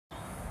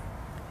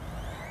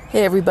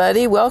Hey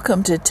everybody,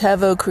 welcome to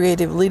Taveau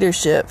Creative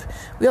Leadership.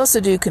 We also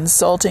do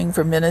consulting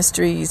for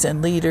ministries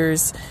and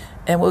leaders,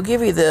 and we'll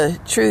give you the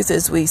truth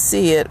as we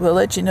see it. We'll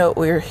let you know what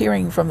we're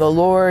hearing from the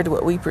Lord,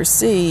 what we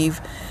perceive,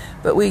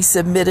 but we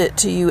submit it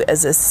to you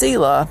as a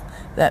Selah.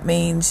 That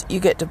means you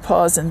get to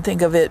pause and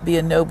think of it, be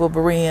a noble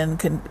Berean,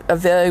 can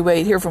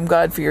evaluate, hear from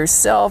God for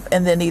yourself,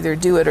 and then either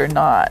do it or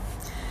not.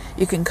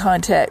 You can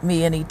contact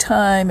me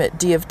anytime at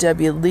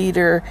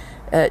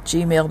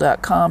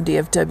dfwleader@gmail.com,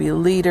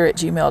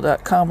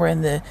 dfwleader@gmail.com. We're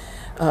in the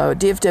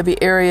DFW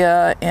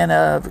area and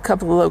a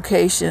couple of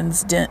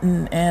locations,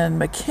 Denton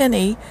and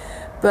McKinney,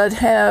 but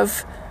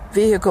have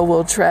vehicle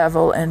will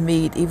travel and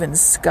meet, even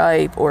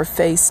Skype or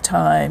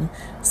FaceTime,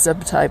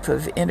 some type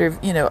of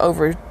interview,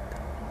 over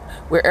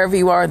wherever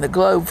you are in the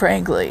globe,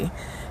 frankly,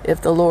 if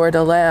the Lord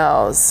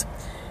allows.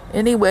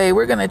 Anyway,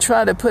 we're going to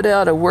try to put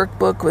out a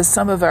workbook with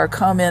some of our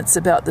comments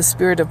about the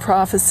spirit of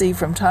prophecy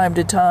from time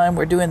to time.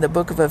 We're doing the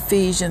book of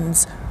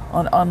Ephesians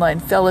on online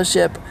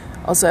fellowship.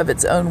 Also have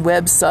its own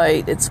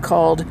website. It's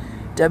called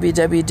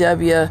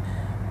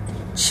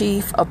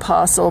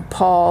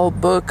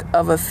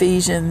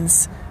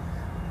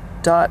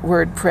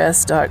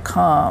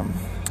www.chiefapostlepaulbookof.ephesians.wordpress.com.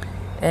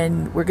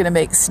 And we're going to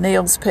make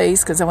snail's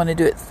pace because I want to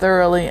do it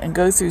thoroughly and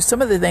go through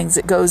some of the things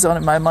that goes on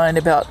in my mind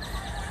about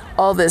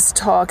all this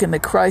talk in the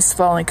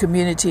Christ-following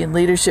community and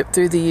leadership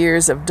through the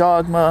years of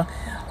dogma,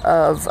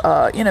 of,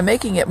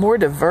 making it more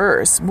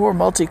diverse, more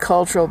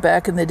multicultural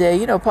back in the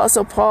day.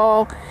 Apostle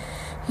Paul,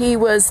 he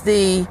was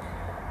the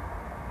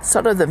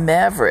sort of the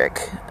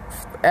maverick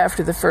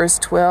after the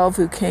first 12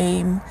 who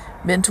came,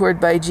 mentored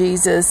by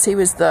Jesus. He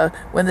was the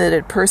one that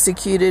had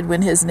persecuted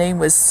when his name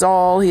was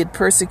Saul. He had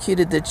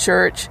persecuted the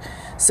church.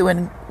 So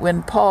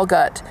when Paul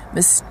got,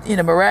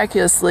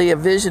 miraculously a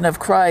vision of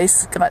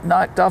Christ, got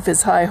knocked off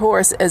his high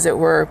horse, as it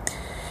were,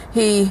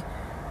 he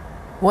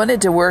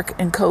wanted to work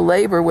and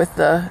co-labor with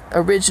the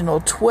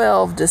original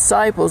 12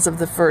 disciples of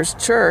the first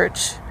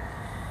church,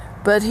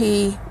 but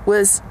he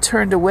was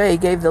turned away,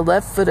 gave the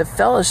left foot of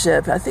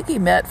fellowship. I think he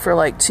met for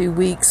like 2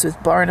 weeks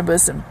with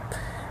Barnabas and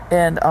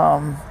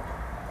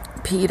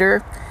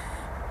Peter,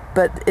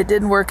 but it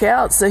didn't work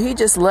out. So he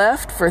just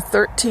left for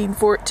 13,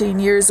 14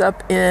 years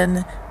up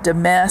in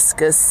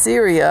Damascus,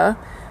 Syria,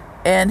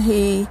 and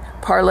he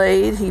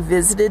parlayed, he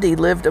visited, he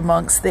lived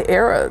amongst the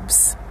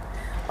Arabs.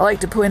 I like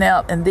to point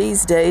out in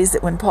these days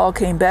that when Paul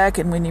came back,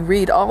 and when you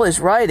read all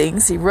his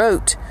writings, he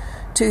wrote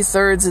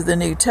 2/3 of the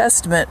New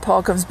Testament.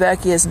 Paul comes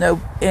back, he has no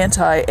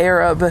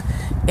anti-Arab,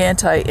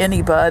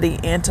 anti-anybody,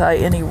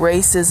 anti-any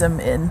racism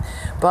and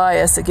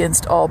bias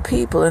against all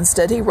people.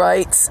 Instead, he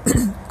writes,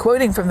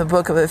 quoting from the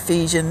book of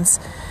Ephesians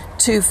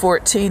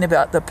 2:14,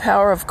 about the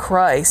power of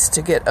Christ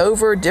to get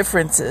over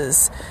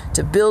differences,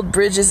 to build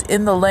bridges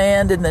in the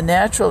land, in the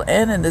natural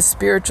and in the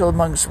spiritual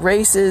amongst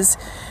races,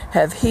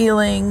 have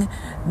healing,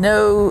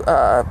 no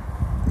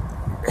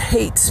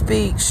hate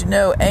speech,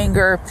 no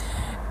anger.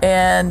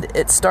 And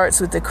it starts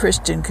with the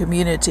Christian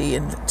community.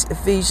 In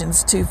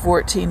Ephesians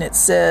 2:14, it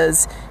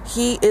says,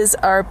 "He is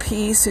our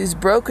peace, who's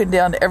broken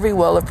down every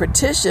wall of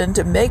partition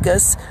to make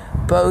us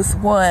both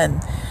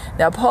one."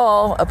 Now,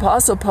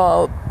 Apostle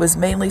Paul was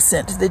mainly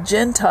sent to the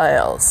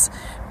Gentiles,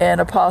 and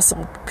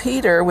Apostle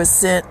Peter was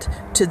sent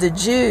to the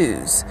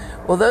Jews.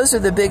 Well, those are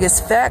the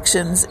biggest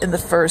factions in the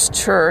first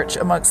church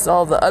amongst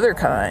all the other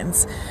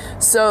kinds.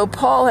 So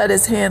Paul had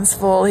his hands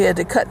full. He had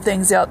to cut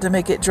things out to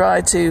make it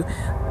dry to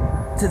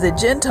the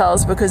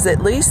Gentiles, because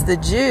at least the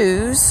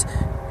Jews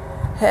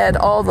had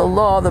all the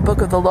law, the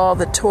book of the law,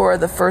 the Torah,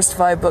 the first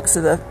 5 books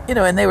of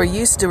and they were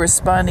used to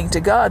responding to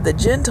God. The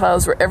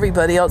Gentiles were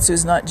everybody else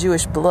who's not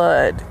Jewish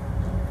blood.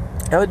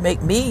 That would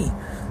make me,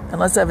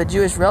 unless I have a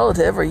Jewish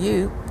relative, or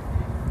you.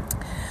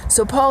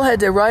 So Paul had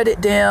to write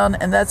it down,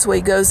 and that's why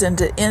he goes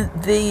into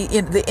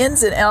the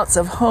ins and outs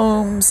of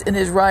homes in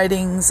his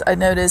writings, I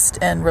noticed,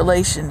 and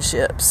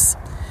relationships.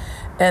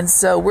 And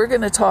so we're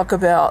going to talk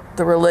about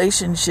the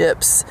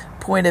relationships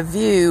point of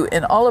view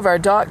in all of our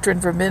doctrine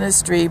for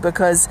ministry,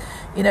 because,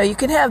 you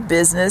can have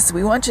business.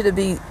 We want you to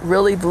be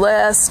really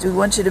blessed. We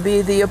want you to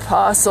be the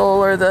apostle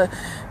or the,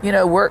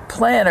 work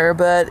planner.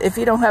 But if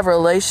you don't have a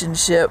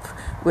relationship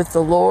with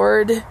the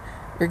Lord,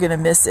 you're going to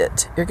miss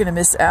it. You're going to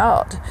miss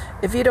out.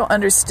 If you don't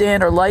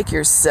understand or like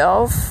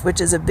yourself, which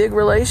is a big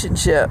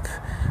relationship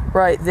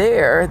right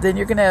there, then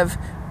you're going to have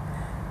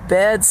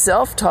bad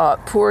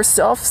self-talk, poor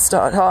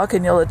self-talk,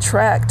 and you'll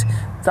attract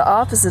the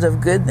opposite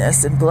of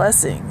goodness and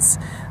blessings.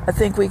 I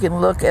think we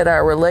can look at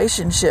our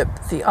relationship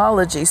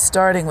theology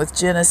starting with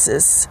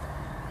Genesis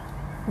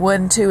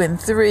 1, 2, and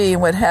 3.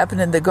 And what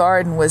happened in the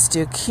garden was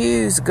to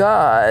accuse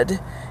God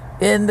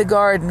in the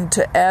garden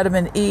to Adam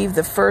and Eve,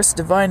 the first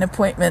divine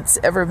appointments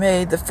ever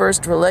made, the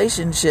first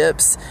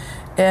relationships.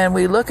 And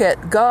we look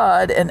at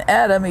God and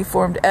Adam. He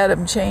formed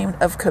Adam chain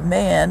of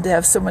command to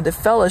have someone to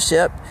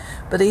fellowship,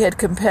 but he had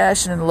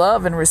compassion and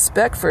love and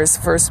respect for his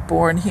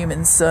firstborn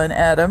human son,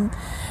 Adam.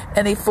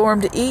 And he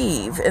formed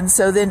Eve. And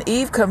so then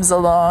Eve comes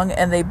along,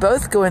 and they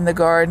both go in the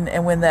garden.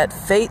 And when that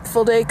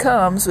fateful day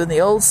comes, when the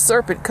old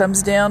serpent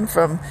comes down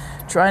from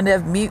trying to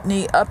have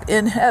mutiny up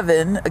in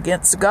heaven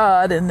against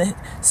God and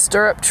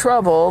stir up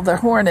trouble. The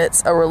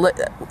hornets are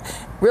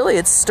really,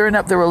 it's stirring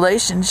up the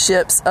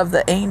relationships of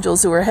the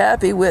angels who are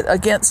happy with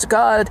against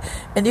God,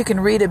 and you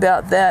can read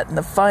about that in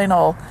the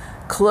final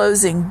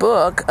closing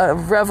book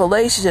of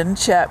Revelation,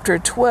 chapter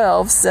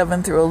 12,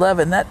 7 through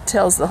 11. That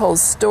tells the whole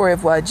story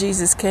of why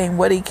Jesus came,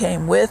 what he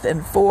came with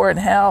and for, and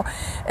how,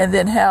 and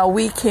then how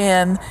we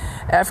can,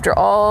 after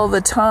all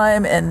the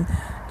time and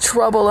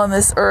trouble on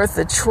this earth,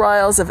 the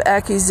trials of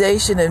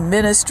accusation in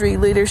ministry,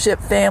 leadership,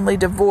 family,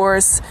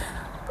 divorce,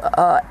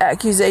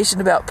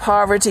 accusation about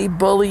poverty,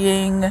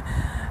 bullying,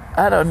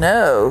 I don't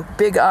know,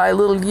 big I,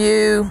 little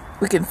u,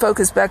 we can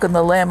focus back on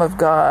the Lamb of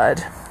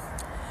God.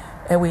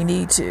 And we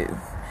need to.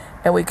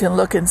 And we can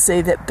look and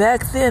say that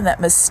back then, that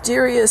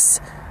mysterious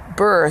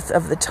birth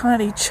of the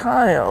tiny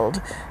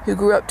child who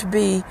grew up to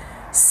be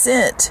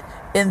sent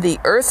in the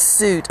earth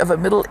suit of a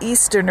Middle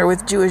Easterner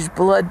with Jewish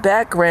blood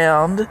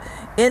background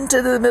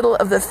into the middle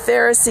of the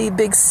Pharisee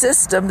big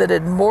system that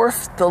had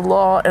morphed the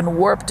law and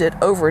warped it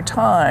over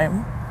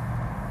time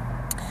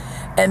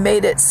and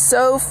made it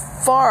so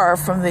far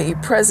from the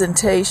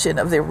presentation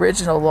of the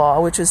original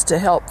law, which was to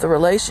help the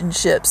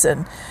relationships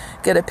and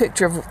get a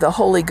picture of the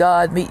holy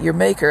God, meet your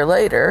maker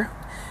later,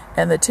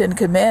 and the 10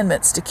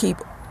 Commandments to keep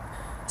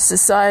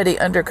society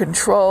under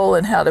control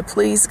and how to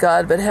please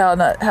God, but how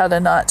to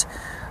not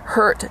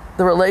hurt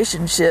the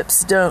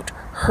relationships, don't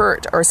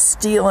hurt or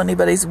steal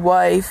anybody's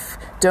wife,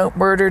 don't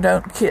murder,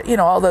 don't kill,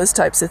 all those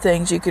types of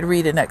things you could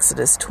read in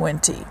Exodus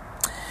 20.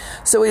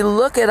 So we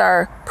look at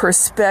our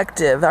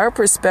perspective. Our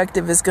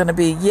perspective is going to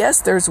be,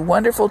 yes, there's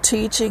wonderful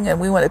teaching, and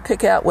we want to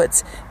pick out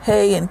what's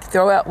hay and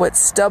throw out what's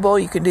stubble.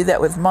 You can do that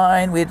with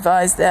mine. We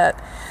advise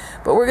that.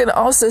 But we're going to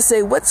also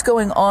say what's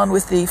going on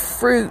with the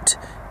fruit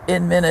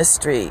in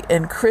ministry,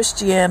 in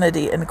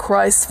Christianity, in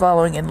Christ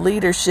following, in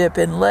leadership,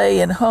 in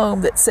lay, in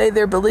home that say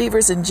they're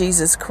believers in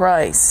Jesus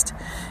Christ.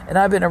 And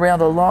I've been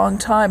around a long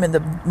time in the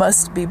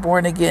must be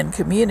born again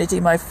community.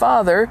 My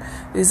father,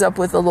 who's up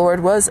with the Lord,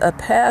 was a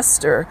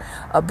pastor,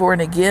 a born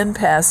again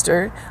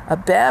pastor, a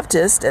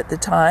Baptist at the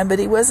time, but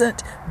he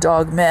wasn't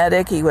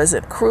dogmatic, he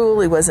wasn't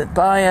cruel, he wasn't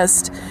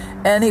biased,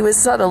 and he was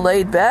sort of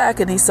laid back,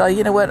 and he saw,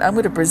 I'm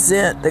going to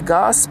present the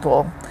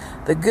gospel,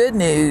 the good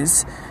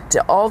news,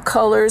 to all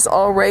colors,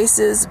 all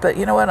races, but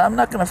I'm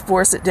not going to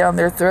force it down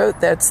their throat.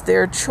 That's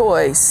their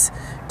choice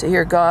to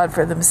hear God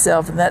for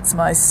themselves, and that's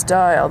my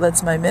style,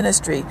 that's my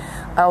ministry.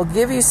 I'll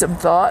give you some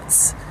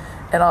thoughts,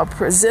 and I'll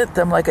present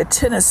them like a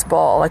tennis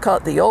ball. I call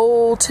it the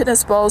old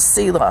tennis ball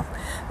Selah.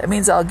 That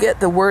means I'll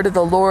get the word of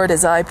the Lord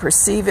as I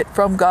perceive it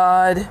from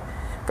God,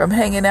 from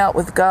hanging out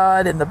with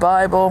God in the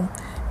Bible,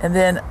 and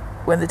then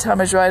when the time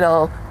is right,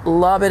 I'll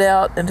lob it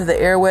out into the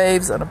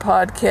airwaves on a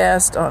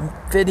podcast, on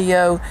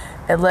video,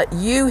 and let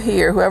you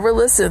hear, whoever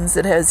listens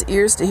that has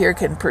ears to hear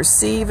can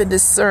perceive and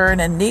discern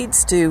and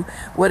needs to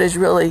what is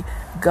really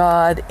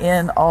God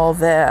in all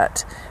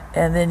that.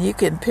 And then you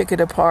can pick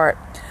it apart.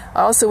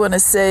 I also want to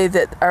say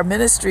that our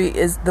ministry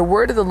is, the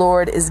word of the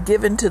Lord is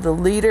given to the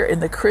leader in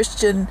the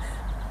Christian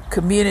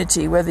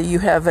community, whether you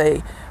have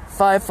a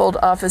fivefold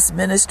office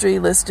ministry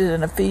listed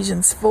in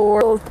Ephesians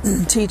 4,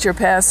 teacher,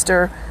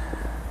 pastor,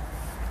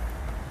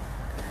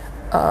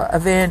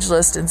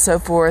 evangelist, and so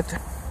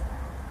forth,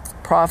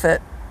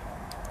 prophet,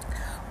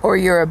 or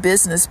you're a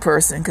business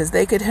person, because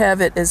they could have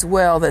it as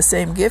well, the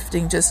same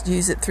gifting, just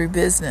use it through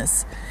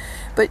business.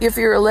 But if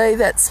you're a lay,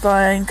 that's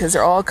fine, because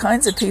there are all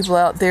kinds of people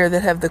out there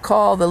that have the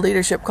call, the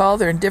leadership call.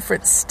 They're in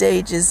different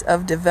stages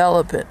of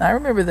development. I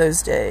remember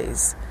those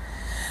days.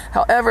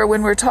 However,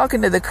 when we're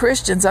talking to the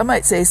Christians, I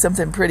might say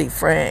something pretty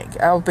frank.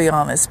 I'll be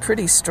honest,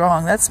 pretty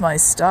strong. That's my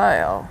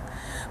style.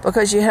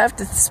 Because you have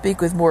to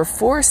speak with more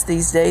force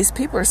these days.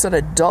 People are sort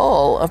of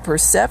dull of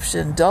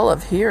perception, dull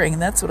of hearing,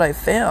 and that's what I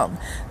found.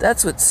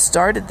 That's what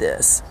started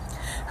this.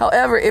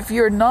 However, if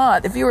you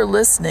are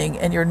listening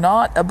and you're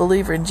not a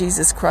believer in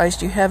Jesus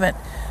Christ, you haven't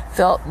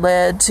felt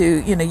led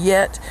to,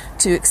 yet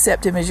to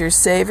accept him as your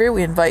Savior,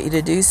 we invite you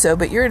to do so.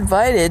 But you're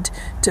invited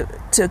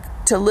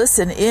to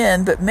listen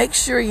in, but make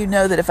sure you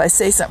know that if I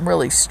say something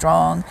really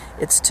strong,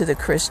 it's to the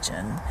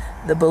Christian,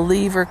 the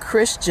believer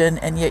Christian,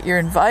 and yet you're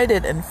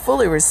invited and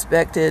fully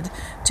respected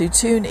to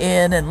tune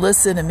in and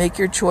listen and make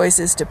your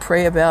choices to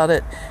pray about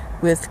it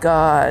with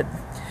God.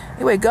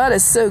 Anyway, God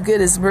is so good,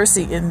 his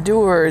mercy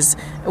endures.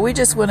 And we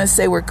just want to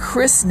say we're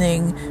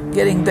christening,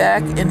 getting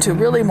back into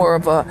really more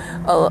of a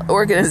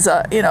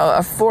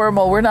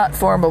formal, we're not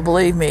formal,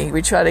 believe me.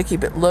 We try to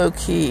keep it low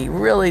key,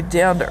 really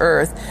down to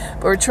earth.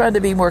 But we're trying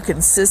to be more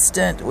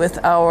consistent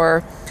with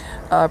our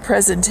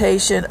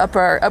presentation,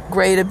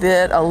 upgrade a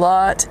bit, a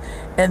lot,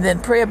 and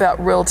then pray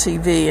about real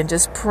TV and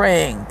just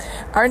praying.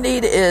 Our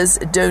need is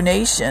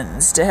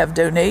donations, to have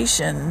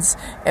donations,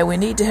 and we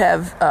need to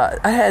have,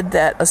 I had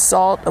that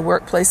a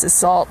workplace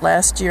assault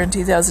last year in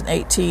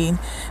 2018,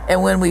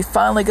 and when we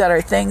finally got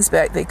our things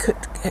back, they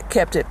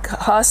kept it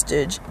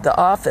hostage, the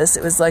office.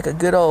 It was like a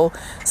good old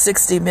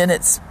 60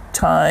 minutes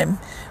time.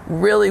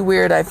 Really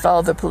weird. I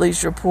filed the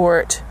police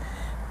report,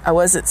 I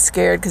wasn't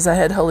scared because I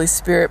had Holy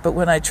Spirit, but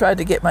when I tried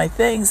to get my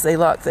things, they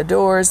locked the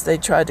doors. They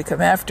tried to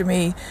come after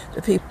me.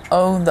 The people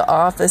owned the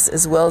office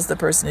as well as the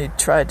person who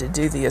tried to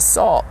do the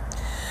assault.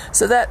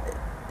 So that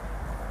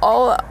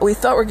we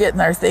thought we're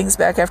getting our things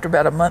back after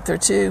about a month or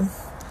two,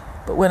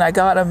 but when I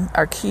got them,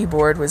 our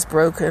keyboard was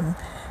broken,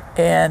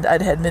 and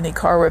I'd had many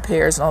car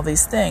repairs and all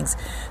these things.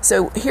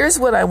 So here's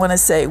what I want to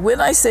say.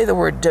 When I say the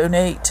word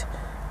donate,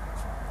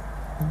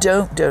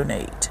 don't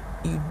donate.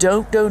 You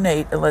don't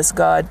donate unless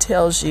God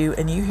tells you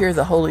and you hear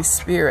the Holy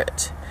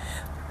Spirit.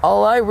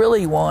 All I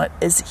really want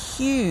is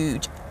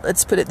huge,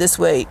 let's put it this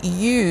way,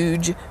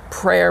 huge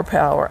prayer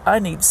power. I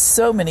need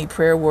so many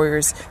prayer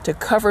warriors to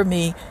cover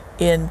me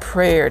in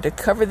prayer, to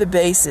cover the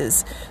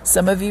bases.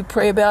 Some of you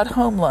pray about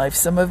home life.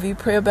 Some of you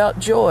pray about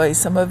joy.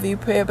 Some of you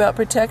pray about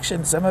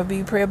protection. Some of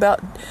you pray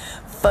about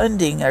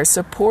funding or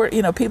support.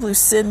 People who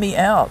send me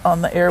out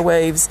on the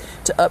airwaves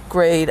to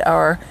upgrade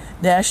our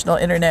national,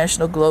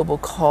 international, global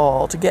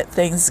call, to get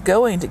things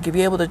going, to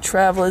be able to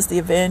travel as the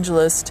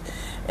evangelist,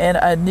 and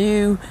a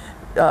new,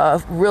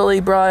 really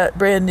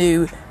brand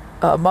new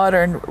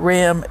modern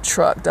Ram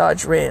truck,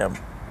 Dodge Ram.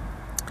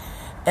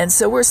 And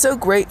so we're so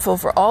grateful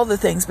for all the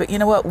things, but you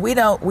know what?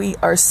 We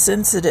are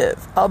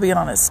sensitive. I'll be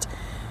honest.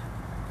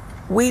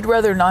 We'd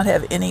rather not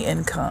have any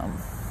income,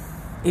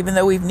 even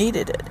though we've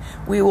needed it.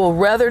 We will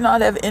rather not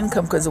have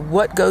income because of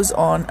what goes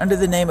on under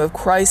the name of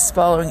Christ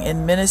following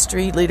in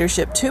ministry,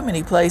 leadership, too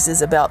many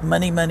places about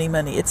money, money,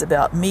 money. It's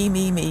about me,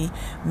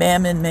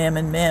 mammon,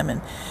 mammon,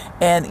 mammon.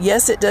 And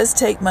yes, it does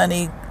take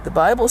money. The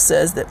Bible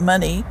says that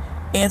money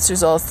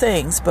answers all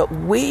things, but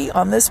we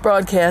on this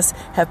broadcast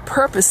have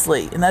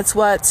purposely, and that's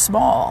why it's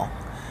small,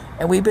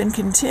 and we've been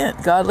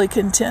content. Godly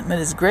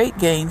contentment is great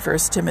gain,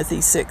 1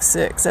 Timothy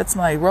 6:6. That's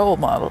my role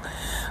model.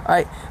 All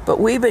right, but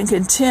we've been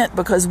content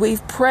because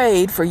we've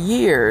prayed for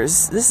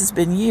years. This has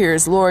been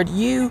years. Lord,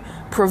 you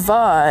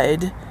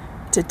provide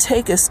to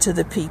take us to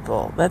the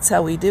people. That's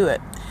how we do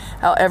it.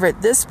 However,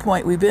 at this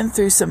point, we've been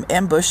through some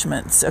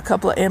ambushments, a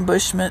couple of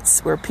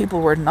ambushments where people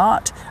were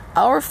not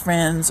our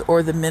friends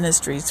or the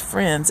ministry's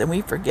friends, and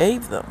we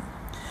forgave them.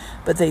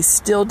 But they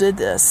still did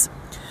this.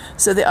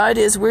 So the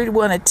idea is we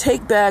want to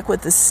take back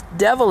what the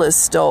devil has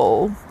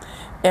stole,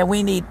 and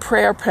we need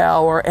prayer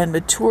power and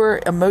mature,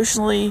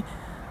 emotionally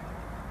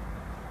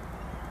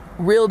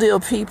real deal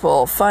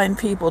people, find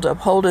people to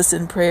uphold us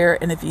in prayer.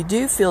 And if you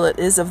do feel it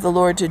is of the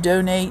Lord to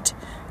donate,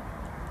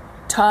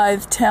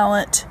 tithe,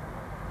 talent,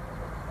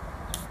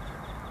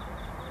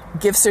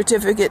 gift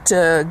certificate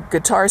to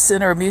Guitar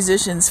Center or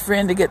musician's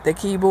friend to get the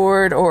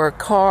keyboard or a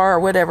car or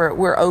whatever,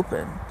 we're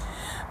open.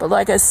 But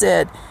like I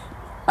said,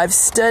 I've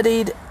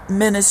studied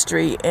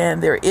ministry,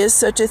 and there is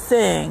such a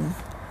thing,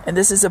 and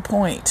this is a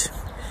point.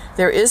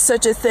 There is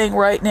such a thing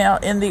right now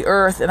in the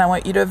earth, and I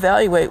want you to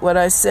evaluate what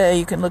I say.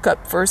 You can look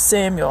up 1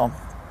 Samuel,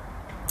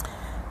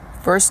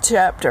 first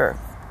chapter.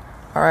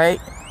 All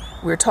right?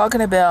 We're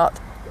talking about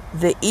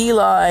the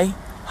Eli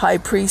high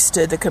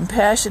priesthood, the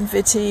compassion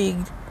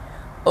fatigued,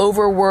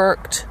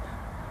 overworked,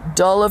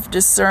 dull of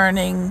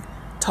discerning,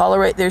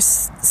 tolerate their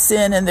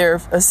sin and their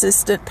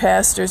assistant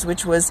pastors,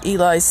 which was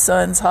Eli's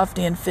sons,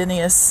 Hophni and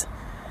Phinehas,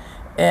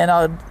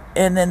 and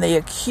then they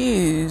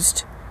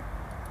accused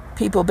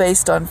people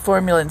based on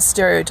formula and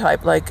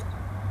stereotype, like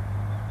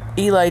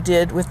Eli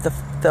did with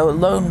the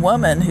lone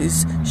woman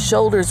whose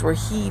shoulders were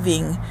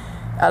heaving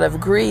out of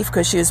grief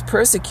because she was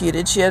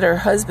persecuted. She had her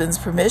husband's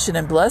permission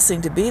and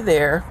blessing to be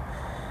there,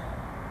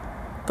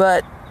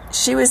 but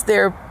she was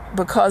there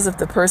because of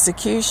the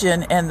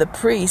persecution, and the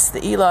priest,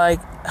 the Eli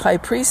high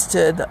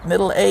priesthood,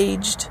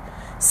 middle-aged,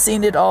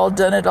 seen it all,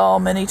 done it all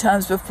many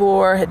times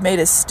before, had made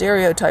a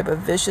stereotype, a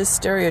vicious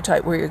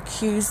stereotype where you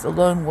accuse the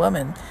lone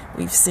woman.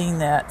 We've seen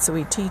that, so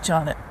we teach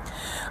on it.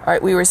 All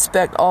right, we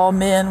respect all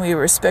men. We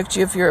respect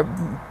you if you're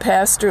a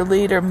pastor,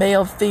 leader,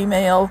 male,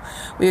 female.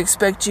 We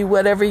expect you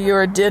whatever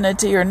your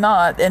identity or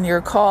not and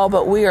your call,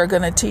 but we are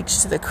going to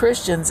teach to the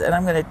Christians, and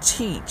I'm going to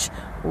teach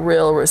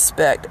real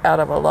respect out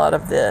of a lot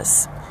of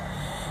this.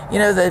 You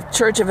know, the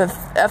Church of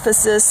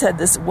Ephesus had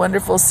this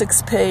wonderful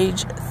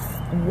 6-page,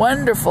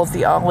 wonderful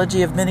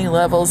theology of many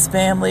levels,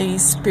 family,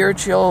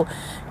 spiritual,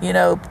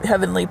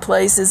 heavenly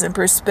places and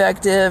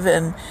perspective,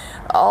 and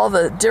all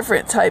the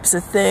different types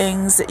of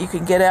things that you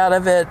can get out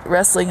of it,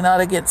 wrestling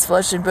not against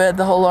flesh and blood,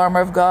 the whole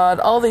armor of God,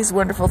 all these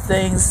wonderful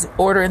things,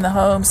 order in the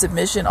home,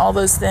 submission, all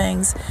those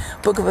things.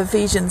 Book of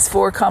Ephesians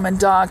 4, common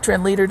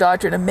doctrine, leader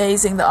doctrine,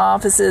 amazing, the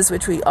offices,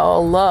 which we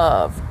all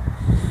love.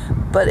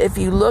 But if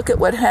you look at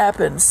what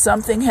happened,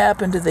 something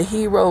happened to the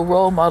hero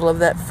role model of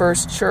that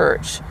first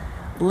church,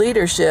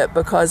 leadership,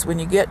 because when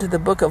you get to the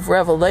book of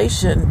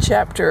Revelation,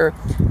 chapter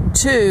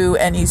 2,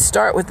 and you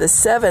start with the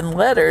 7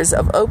 letters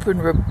of open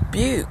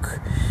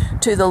rebuke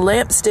to the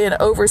lampstand,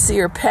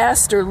 overseer,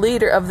 pastor,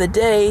 leader of the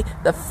day,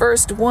 the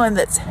first one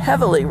that's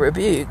heavily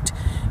rebuked,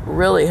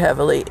 really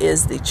heavily,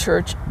 is the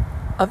church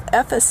of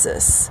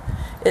Ephesus.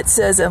 It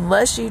says,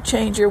 unless you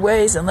change your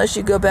ways, unless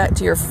you go back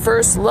to your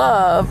first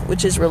love,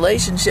 which is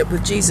relationship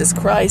with Jesus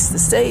Christ, the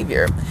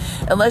Savior,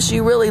 unless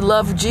you really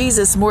love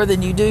Jesus more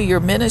than you do your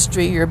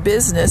ministry, your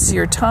business,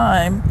 your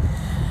time,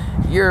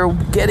 you're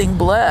getting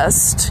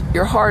blessed,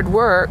 your hard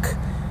work,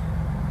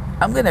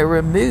 I'm going to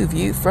remove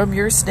you from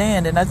your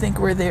stand. And I think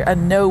we're there. I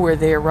know we're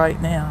there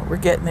right now. We're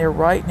getting there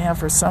right now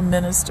for some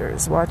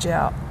ministers. Watch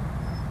out.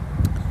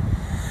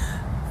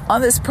 On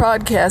this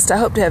podcast, I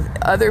hope to have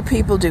other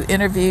people do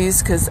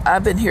interviews, because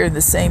I've been hearing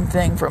the same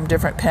thing from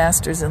different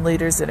pastors and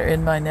leaders that are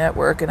in my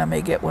network, and I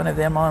may get one of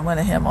them on, one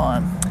of him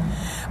on.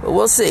 But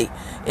we'll see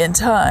in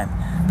time.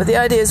 But the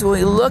idea is, when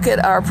we look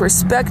at our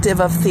perspective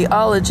of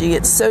theology,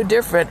 it's so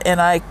different. And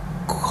I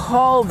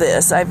call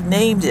this, I've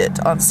named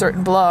it on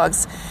certain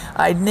blogs,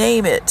 I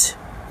name it,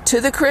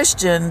 to the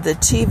Christian, the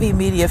TV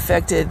media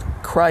affected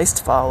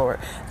Christ follower,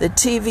 the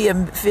TV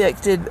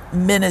affected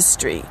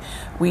ministry.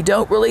 We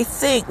don't really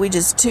think, we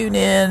just tune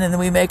in and then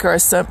we make our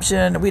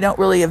assumption. We don't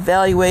really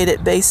evaluate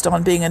it based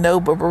on being a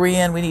noble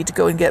Berean. We need to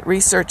go and get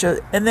research,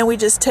 and then we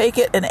just take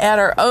it and add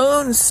our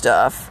own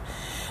stuff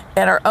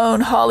and our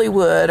own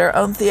Hollywood, our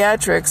own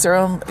theatrics, our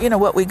own,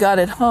 what we got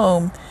at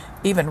home,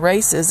 even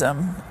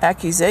racism,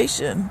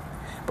 accusation,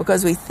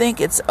 because we think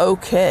it's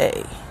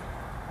okay.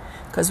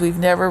 Because we've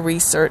never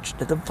researched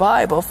the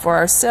Bible for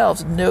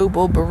ourselves,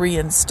 noble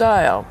Berean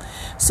style.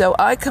 So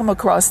I come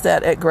across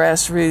that at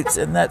grassroots,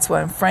 and that's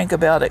why I'm frank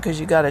about it, because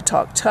you got to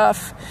talk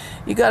tough.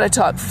 You got to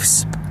talk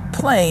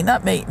plain,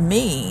 not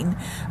mean,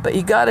 but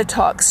you got to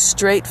talk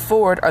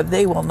straightforward, or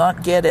they will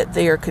not get it.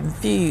 They are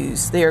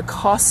confused. They are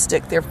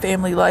caustic. Their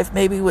family life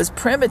maybe was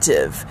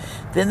primitive.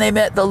 Then they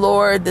met the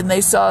Lord. Then they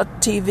saw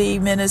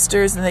TV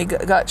ministers, and they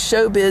got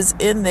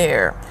showbiz in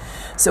there.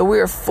 So we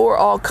are for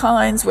all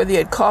kinds, whether you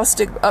had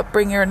caustic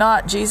upbringing or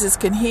not. Jesus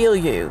can heal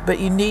you, but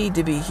you need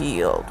to be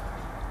healed.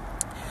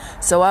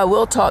 So I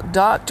will talk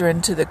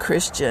doctrine to the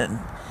Christian.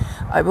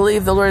 I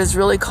believe the Lord is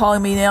really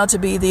calling me now to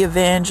be the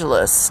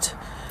evangelist.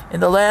 In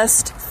the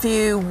last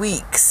few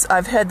weeks,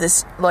 I've had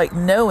this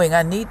knowing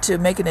I need to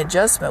make an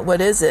adjustment.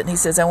 What is it? And he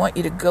says, I want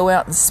you to go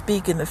out and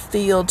speak in the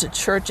field to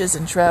churches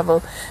and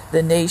travel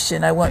the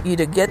nation. I want you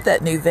to get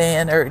that new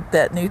van, or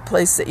that new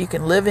place that you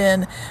can live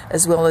in,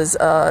 as well as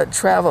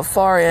travel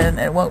far in and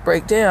it won't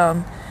break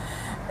down.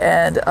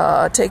 And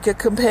take a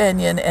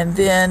companion and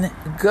then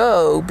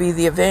go be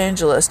the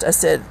evangelist. I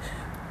said,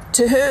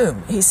 to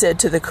whom? He said,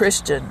 to the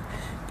Christian.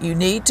 You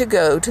need to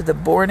go to the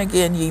born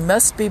again, ye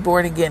must be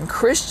born again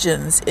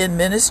Christians in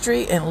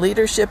ministry and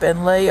leadership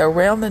and lay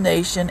around the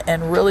nation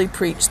and really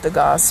preach the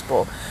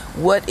gospel.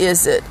 What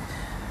is it?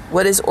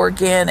 What is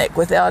organic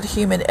without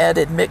human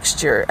added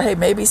mixture? Hey,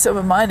 maybe some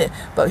of mine,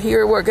 but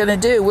here we're going to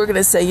do. We're going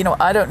to say,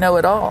 I don't know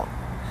it all.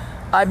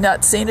 I've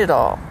not seen it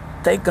all.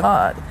 Thank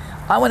God.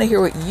 I want to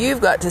hear what you've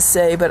got to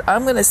say, but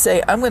I'm going to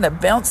say, I'm going to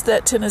bounce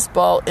that tennis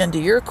ball into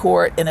your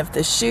court, and if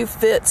the shoe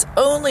fits,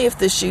 only if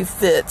the shoe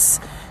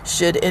fits,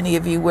 should any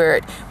of you wear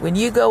it. When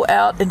you go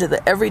out into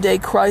the everyday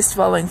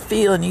Christ-following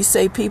field and you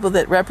say people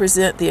that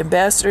represent the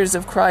ambassadors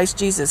of Christ,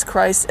 Jesus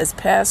Christ, as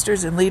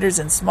pastors and leaders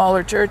in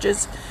smaller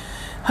churches,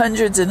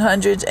 hundreds and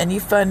hundreds, and you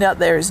find out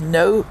there's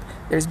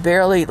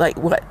barely,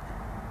 barely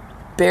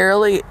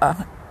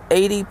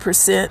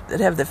 80% that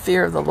have the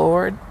fear of the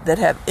Lord, that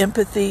have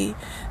empathy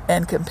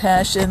and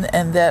compassion,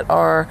 and that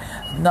are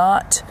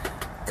not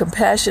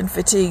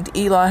compassion-fatigued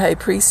Eli high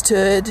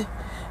priesthood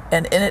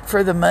and in it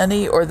for the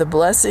money or the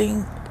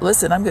blessing.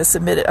 Listen, I'm going to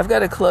submit it. I've got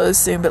to close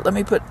soon, but let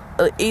me put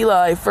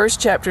Eli, first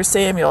chapter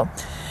Samuel.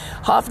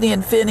 Hophni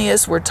and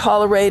Phinehas were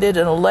tolerated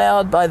and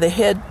allowed by the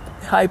head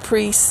high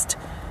priest,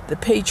 the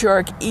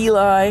patriarch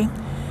Eli.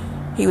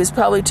 He was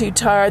probably too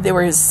tired. They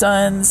were his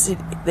sons.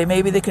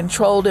 They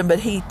controlled him,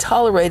 but he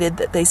tolerated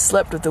that they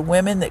slept with the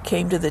women that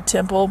came to the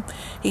temple.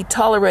 He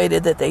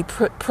tolerated that they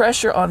put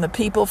pressure on the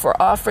people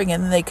for offering,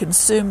 and then they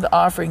consumed the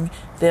offering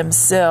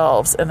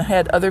themselves and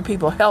had other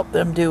people help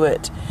them do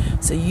it.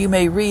 So you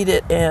may read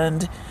it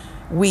and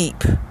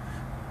weep,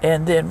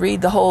 and then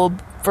read the whole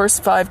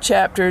first 5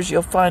 chapters.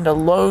 You'll find a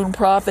lone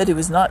prophet who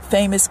was not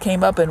famous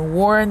came up and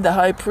warned the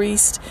high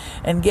priest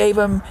and gave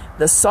him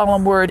the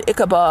solemn word,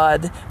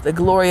 Ichabod, the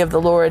glory of the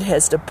Lord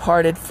has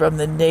departed from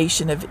the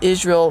nation of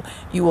Israel.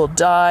 You will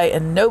die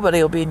and nobody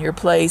will be in your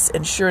place.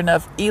 And sure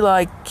enough,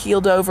 Eli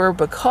keeled over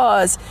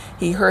because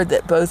he heard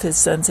that both his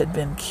sons had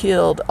been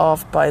killed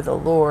off by the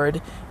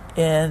Lord,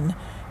 and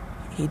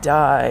he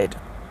died.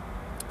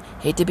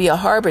 Hate to be a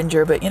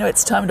harbinger, but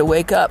it's time to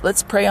wake up.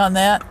 Let's pray on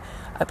that.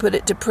 I put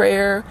it to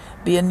prayer.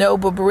 Be a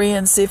noble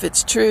Berean, see if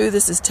it's true.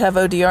 This is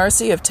Taveau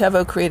D'Arcy of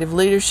Taveau Creative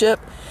Leadership.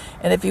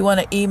 And if you want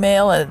to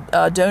email and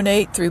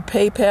donate through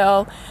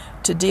PayPal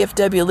to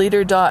DFW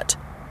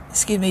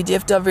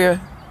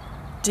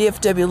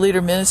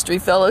Leader Ministry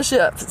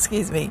Fellowship,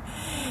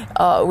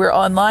 we're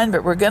online,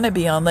 but we're going to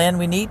be on land.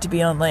 We need to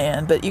be on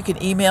land. But you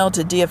can email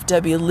to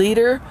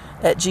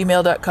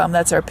dfwleader@gmail.com.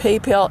 That's our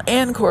PayPal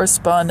and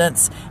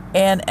correspondence.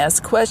 And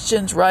ask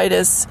questions, write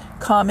us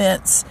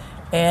comments,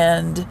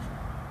 and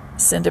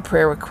send a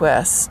prayer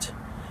request.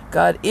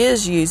 God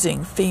is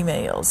using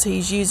females.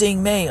 He's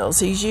using males.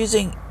 He's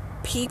using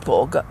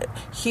people,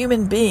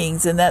 human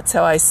beings, and that's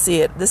how I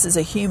see it. This is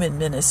a human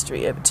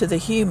ministry to the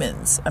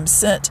humans. I'm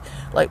sent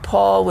like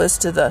Paul was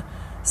to the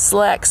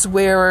slacks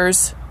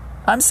wearers,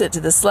 I'm sent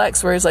to the slack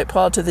swearers like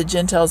Paul to the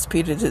Gentiles,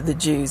 Peter to the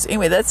Jews.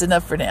 Anyway, that's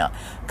enough for now.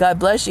 God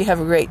bless you.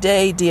 Have a great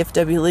day.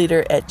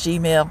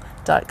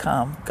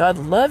 dfwleader@gmail.com. God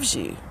loves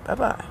you.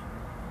 Bye-bye.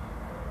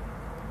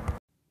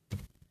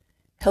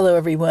 Hello,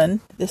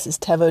 everyone. This is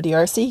Taveau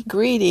DRC.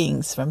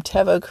 Greetings from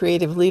Taveau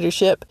Creative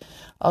Leadership.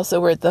 Also,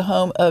 we're at the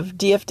home of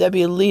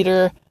DFW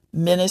Leader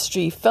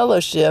Ministry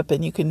Fellowship,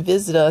 and you can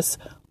visit us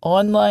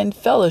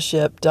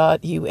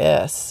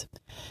onlinefellowship.us.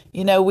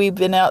 You know, we've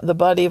been out in the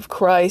body of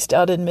Christ,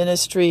 out in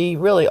ministry,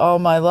 really all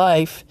my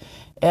life,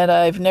 and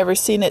I've never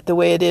seen it the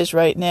way it is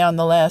right now in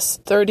the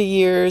last 30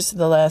 years,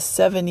 the last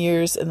 7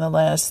 years, and the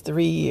last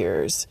 3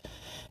 years.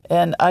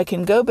 And I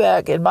can go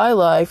back in my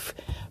life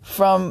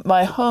from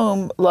my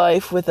home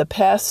life with a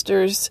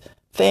pastor's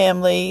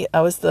family.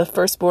 I was the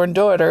firstborn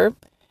daughter,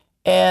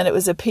 and it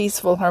was a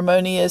peaceful,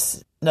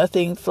 harmonious,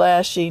 nothing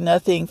flashy,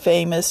 nothing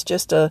famous,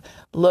 just a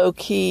low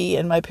key.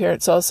 And my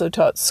parents also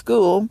taught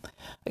school.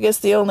 I guess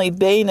the only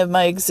bane of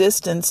my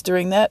existence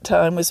during that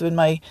time was when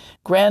my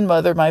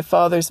grandmother, my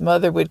father's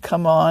mother, would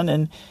come on,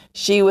 and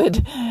she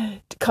would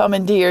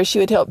commandeer, she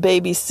would help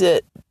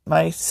babysit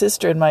my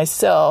sister and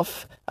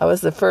myself. I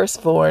was the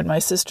firstborn. My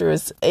sister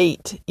was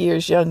 8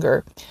 years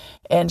younger.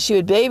 And she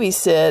would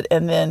babysit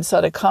and then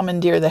sort of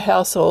commandeer the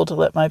household to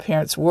let my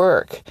parents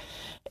work.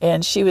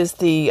 And she was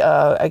the,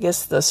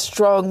 the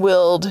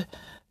strong-willed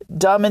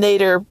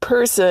dominator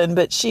person,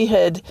 but she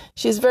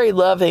was very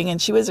loving,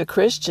 and she was a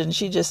Christian.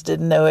 She just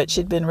didn't know it.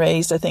 She'd been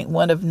raised, I think,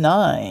 one of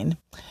 9.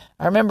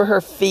 I remember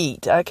her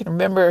feet. I can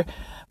remember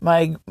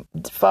my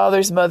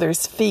father's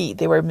mother's feet.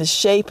 They were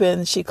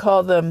misshapen. She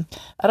called them,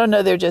 I don't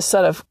know, they're just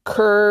sort of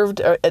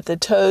curved at the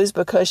toes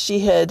because she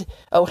had,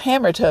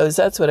 hammer toes,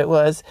 that's what it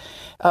was,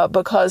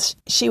 because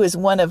she was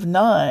one of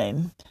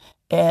 9.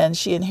 And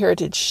she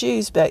inherited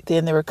shoes back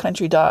then. They were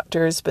country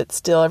doctors, but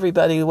still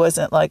everybody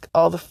wasn't like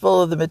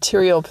full of the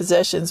material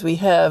possessions we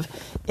have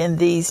in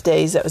these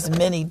days. That was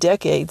many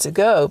decades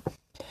ago.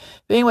 But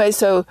anyway,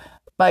 so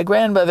my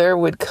grandmother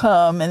would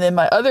come, and then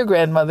my other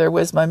grandmother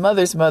was my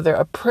mother's mother,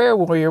 a prayer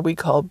warrior we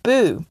called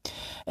Boo.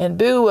 And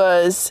Boo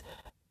was,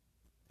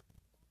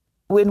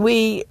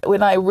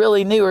 when I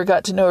really knew her,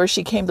 got to know her,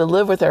 she came to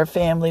live with our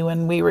family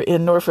when we were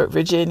in Norfolk,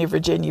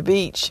 Virginia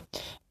Beach.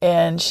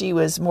 And she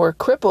was more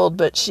crippled,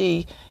 but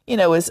she,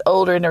 was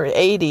older in her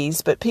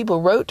 80s, but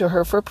people wrote to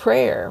her for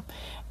prayer.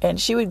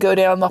 And she would go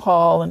down the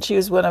hall, and she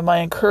was one of my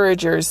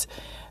encouragers.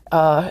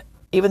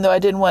 Even though I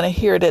didn't want to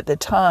hear it at the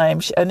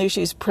time, I knew she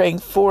was praying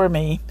for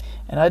me,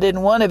 and I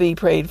didn't want to be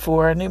prayed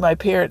for. I knew my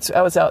parents,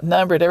 I was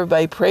outnumbered.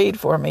 Everybody prayed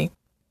for me.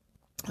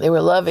 They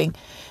were loving.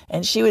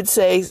 And she would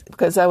say,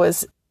 because I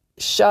was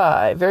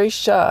shy, very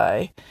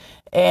shy,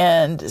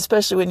 and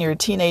especially when you're a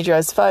teenager, I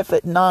was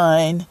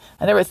 5'9".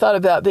 I never thought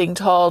about being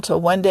tall till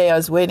one day I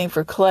was waiting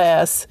for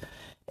class,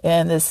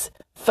 and this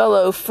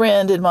fellow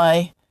friend in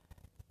my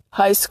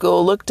high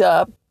school looked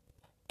up,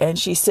 and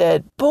she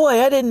said,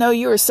 "Boy, I didn't know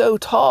you were so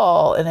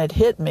tall," and it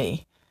hit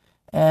me.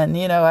 And,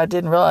 I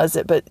didn't realize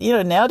it. But,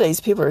 nowadays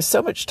people are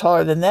so much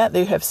taller than that.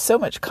 They have so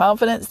much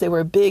confidence. They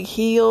wear big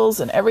heels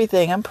and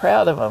everything. I'm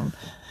proud of them.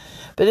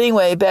 But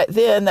anyway, back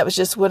then, that was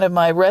just one of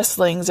my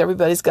wrestlings.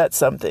 Everybody's got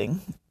something.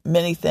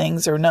 Many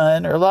things or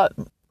none, or a lot.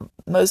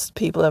 Most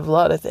people have a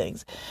lot of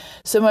things.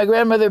 So my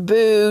grandmother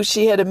Boo,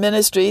 she had a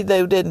ministry.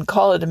 They didn't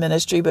call it a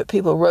ministry, but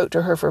people wrote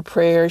to her for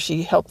prayer.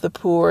 She helped the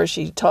poor.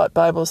 She taught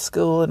Bible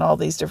school and all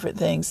these different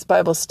things,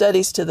 Bible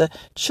studies to the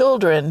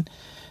children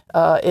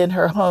in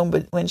her home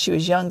when she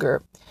was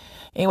younger.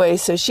 Anyway,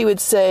 so she would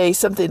say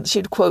something,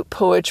 she'd quote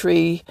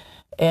poetry,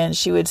 and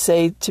she would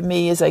say to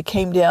me as I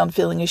came down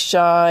feeling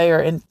shy,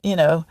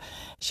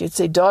 she would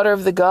say, "Daughter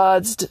of the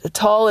gods,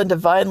 tall and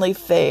divinely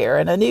fair."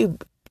 And I knew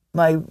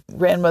my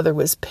grandmother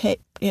was,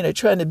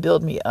 trying to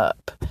build me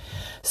up.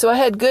 So I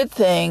had good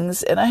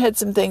things, and I had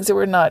some things that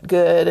were not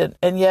good,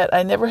 and yet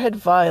I never had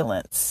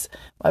violence.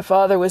 My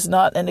father was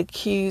not an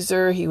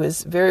accuser. He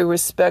was very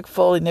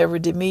respectful. He never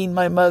demeaned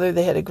my mother.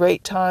 They had a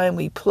great time.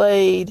 We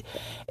played.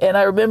 And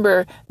I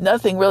remember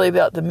nothing really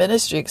about the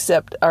ministry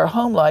except our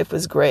home life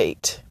was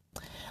great.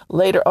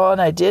 Later on,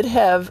 I did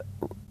have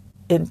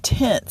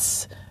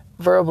intense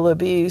verbal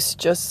abuse,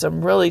 just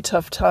some really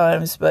tough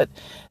times, but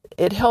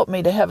it helped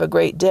me to have a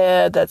great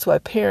dad. That's why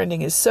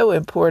parenting is so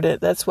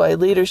important. That's why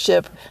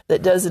leadership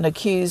that doesn't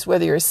accuse,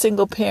 whether you're a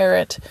single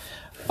parent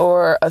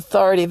or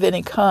authority of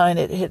any kind,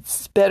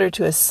 it's better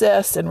to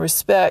assess and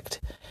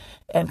respect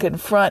and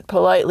confront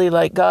politely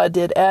like God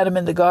did Adam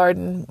in the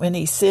garden when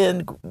he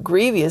sinned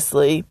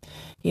grievously.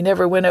 He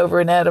never went over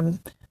and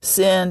Adam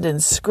sinned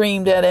and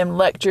screamed at him,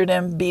 lectured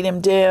him, beat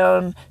him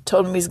down,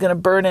 told him he's going to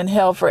burn in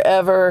hell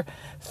forever,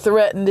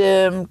 threatened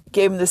him,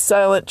 gave him the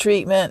silent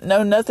treatment.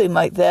 No, nothing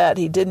like that.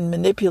 He didn't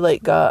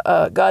manipulate God.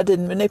 God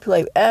didn't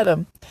manipulate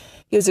Adam.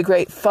 He was a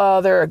great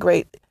father, a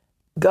great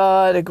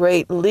God, a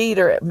great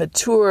leader, a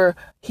mature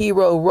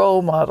hero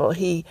role model.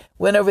 He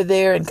went over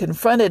there and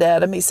confronted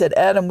Adam. He said,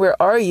 "Adam, where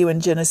are you?"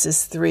 in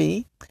Genesis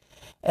 3.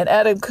 And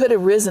Adam could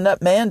have risen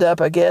up, manned up,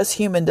 I guess,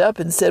 humaned up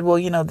and said,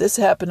 well, this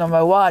happened on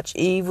my watch.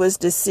 Eve was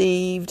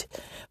deceived,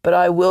 but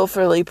I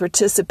willfully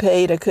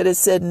participate. I could have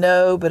said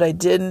no, but I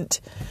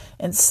didn't.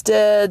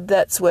 Instead,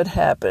 that's what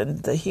happened.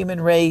 The human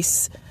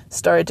race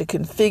started to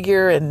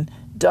configure and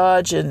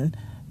dodge and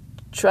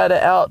try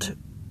to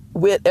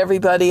outwit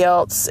everybody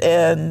else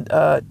and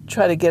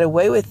try to get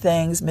away with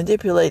things,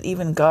 manipulate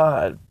even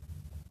God.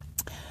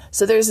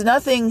 So there's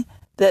nothing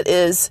that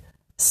is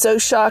so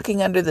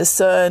shocking under the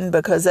sun,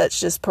 because that's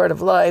just part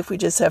of life. We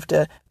just have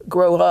to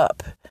grow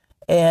up.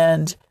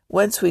 And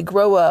once we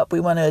grow up, we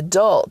want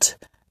to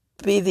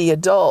be the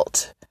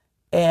adult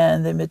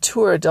and the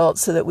mature adult,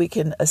 so that we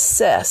can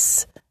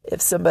assess if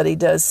somebody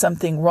does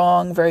something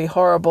wrong, very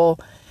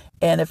horrible.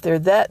 And if they're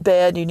that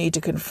bad, you need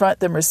to confront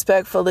them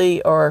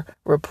respectfully or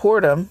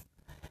report them.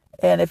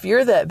 And if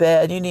you're that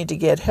bad, you need to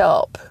get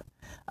help.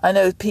 I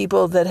know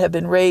people that have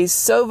been raised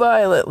so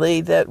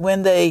violently that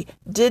when they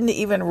didn't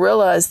even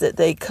realize that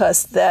they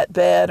cussed that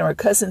bad or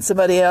cussing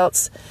somebody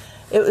else,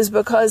 it was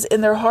because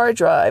in their hard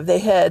drive they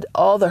had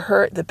all the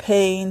hurt, the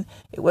pain.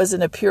 It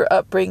wasn't a pure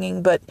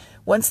upbringing. But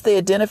once they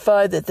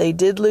identified that they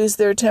did lose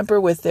their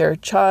temper with their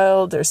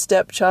child, their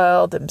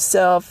stepchild,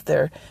 themselves,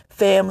 their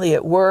family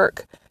at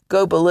work,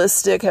 go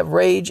ballistic, have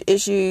rage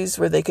issues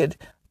where they could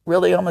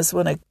really almost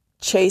want to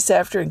chase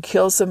after and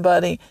kill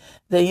somebody,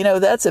 then,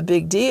 that's a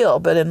big deal.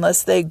 But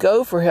unless they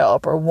go for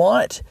help or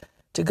want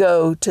to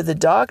go to the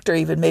doctor,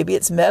 even maybe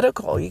it's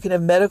medical, you can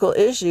have medical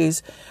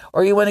issues,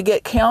 or you want to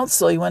get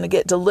counsel, you want to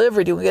get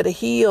delivered, you want to get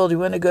healed, you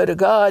want to go to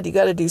God, you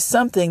got to do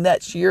something.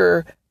 That's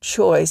your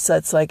choice.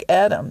 That's like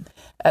Adam.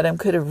 Adam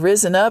could have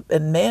risen up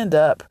and manned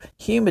up,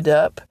 humaned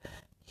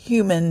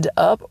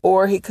up,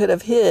 or he could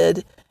have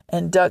hid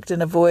and ducked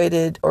and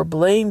avoided, or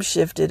blame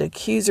shifted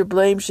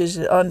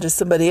onto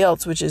somebody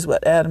else, which is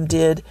what Adam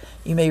did.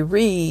 You may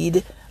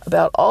read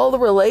about all the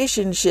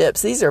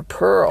relationships. These are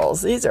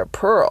pearls.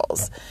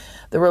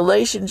 The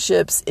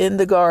relationships in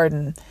the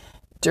garden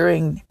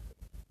during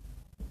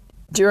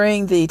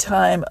the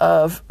time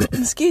of,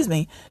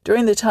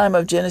 during the time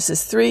of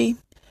Genesis 3.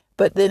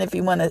 But then if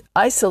you want to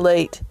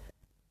isolate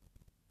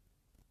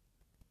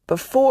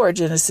before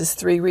Genesis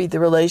 3, read the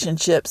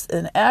relationships,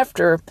 and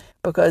after,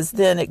 because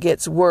then it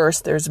gets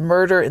worse. There's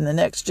murder in the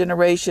next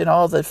generation.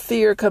 All the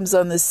fear comes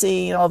on the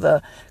scene, all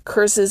the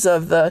curses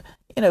of the,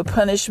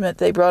 punishment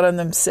they brought on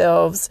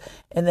themselves.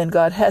 And then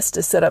God has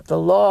to set up the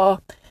law.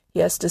 He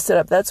has to set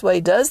up, that's why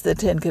he does the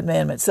 10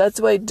 Commandments. That's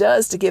what he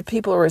does, to give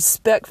people a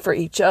respect for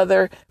each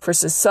other, for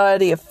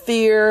society, a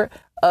fear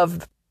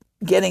of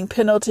getting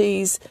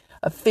penalties,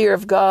 a fear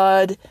of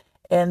God.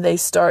 And they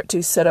start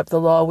to set up the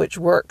law, which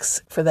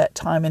works for that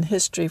time in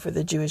history for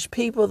the Jewish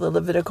people, the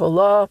Levitical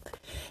law.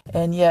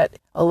 And yet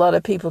a lot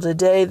of people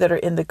today that are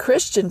in the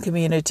Christian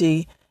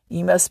community,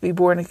 you must be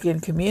born again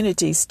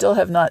community, still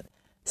have not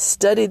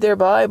studied their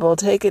Bible,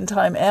 taken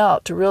time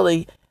out to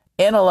really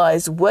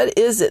analyze what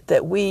is it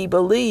that we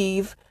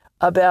believe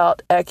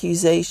about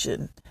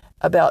accusation,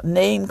 about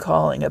name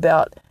calling,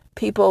 about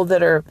people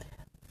that are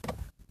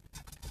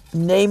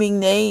naming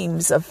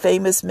names of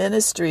famous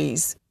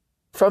ministries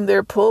from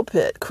their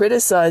pulpit,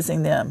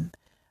 criticizing them.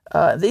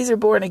 These are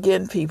born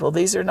again people.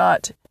 These are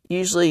not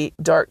usually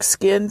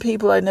dark-skinned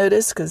people, I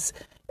notice, because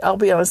I'll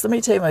be honest, let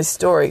me tell you my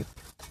story.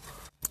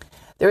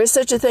 There is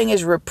such a thing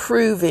as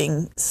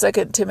reproving.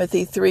 2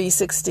 Timothy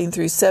 3:16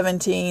 through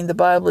 17. The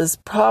Bible is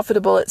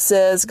profitable, it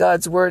says.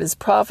 God's word is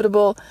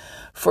profitable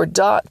for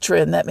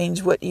doctrine. That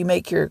means what you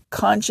make your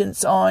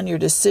conscience on, your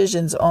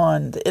decisions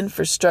on, the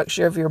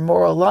infrastructure of your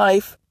moral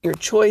life, your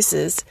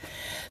choices.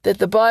 That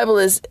the Bible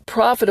is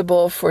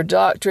profitable for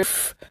doctrine,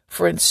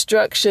 for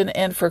instruction,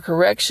 and for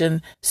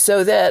correction,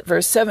 so that,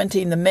 verse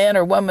 17, the man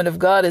or woman of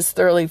God is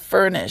thoroughly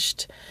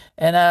furnished,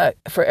 and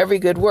for every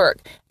good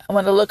work. I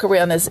want to look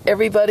around. Is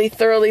everybody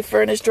thoroughly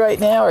furnished right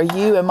now? Are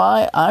you? Am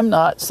I? I'm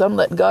not. So I'm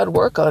letting God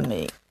work on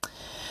me.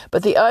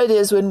 But the idea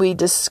is when we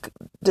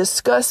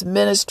discuss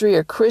ministry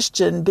or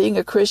Christian, being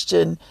a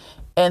Christian,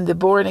 and the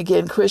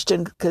born-again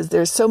Christian, because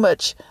there's so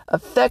much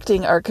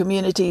affecting our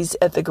communities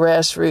at the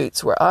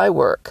grassroots where I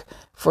work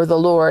for the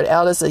Lord,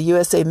 out as a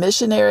USA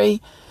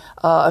missionary,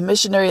 a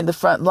missionary in the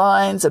front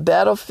lines, a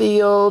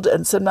battlefield,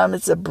 and sometimes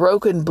it's a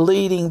broken,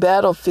 bleeding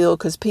battlefield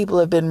because people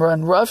have been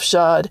run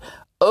roughshod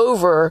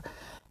over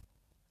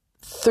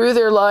through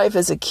their life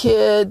as a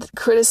kid,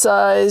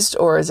 criticized,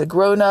 or as a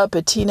grown-up,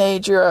 a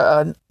teenager,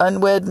 an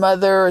unwed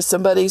mother, or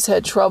somebody who's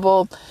had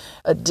trouble,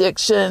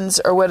 addictions,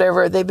 or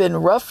whatever. They've been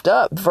roughed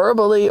up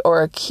verbally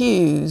or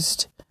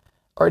accused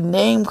or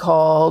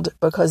name-called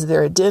because of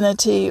their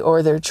identity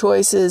or their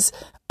choices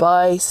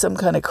by some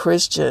kind of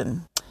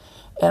Christian.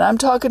 And I'm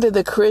talking to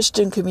the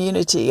Christian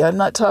community. I'm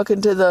not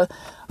talking to the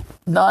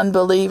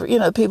non-believer,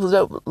 people who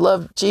don't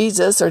love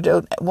Jesus or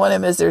don't want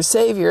him as their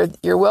Savior.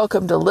 You're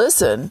welcome to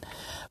listen.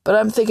 But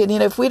I'm thinking,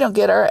 if we don't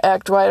get our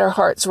act right, our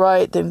hearts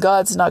right, then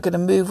God's not going to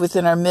move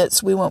within our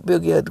midst. We won't be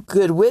a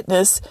good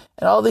witness.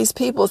 And all these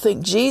people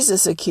think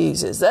Jesus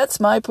accuses. That's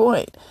my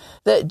point.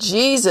 That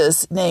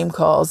Jesus name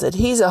calls, that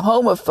he's a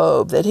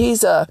homophobe, that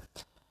he's a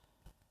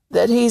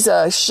that he's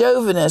a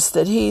chauvinist,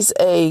 that he's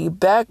a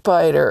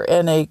backbiter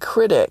and a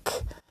critic.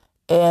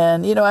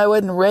 And, I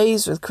wasn't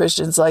raised with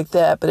Christians like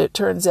that, but it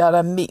turns out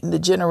I'm meeting the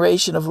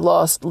generation of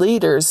lost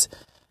leaders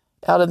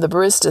out in the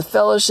barista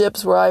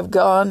fellowships where I've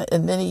gone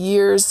in many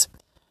years.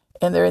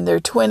 And they're in their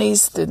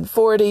 20s and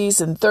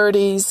 40s and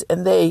 30s,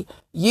 and they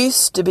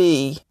used to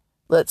be,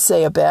 let's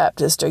say, a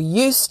Baptist, or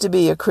used to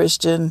be a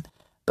Christian,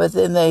 but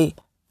then they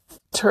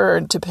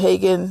turned to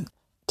pagan,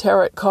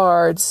 tarot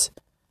cards,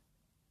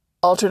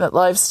 alternate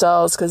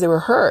lifestyles because they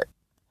were hurt.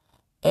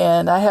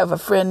 And I have a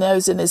friend now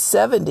who's in his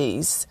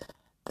 70s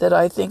that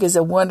I think is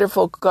a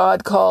wonderful,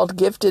 God-called,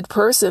 gifted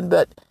person,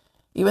 but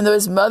even though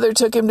his mother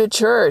took him to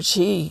church,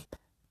 I've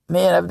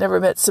never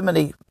met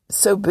somebody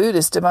so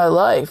Buddhist in my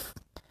life.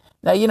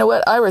 Now, you know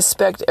what? I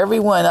respect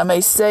everyone. I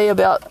may say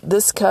about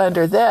this kind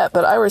or that,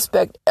 but I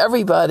respect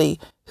everybody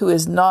who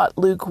is not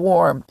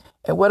lukewarm.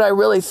 And what I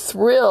really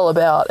thrill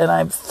about, and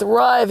I'm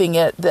thriving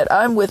at, that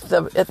I'm at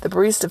the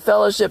barista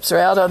fellowships or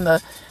out on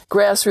the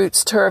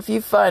grassroots turf,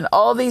 you find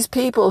all these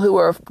people who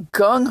are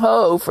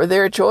gung-ho for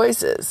their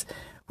choices,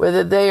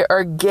 whether they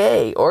are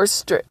gay or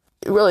straight.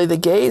 Really, the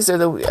gays are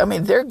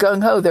they're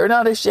gung-ho. They're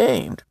not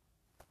ashamed.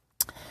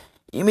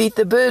 You meet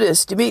the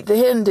Buddhist, you meet the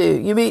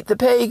Hindu, you meet the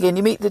pagan,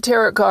 you meet the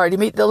tarot card, you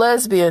meet the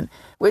lesbian,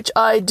 which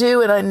I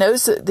do, and I know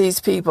these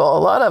people, a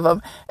lot of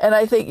them, and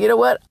I think, you know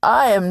what?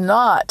 I am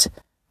not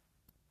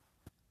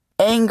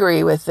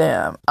angry with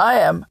them. I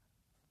am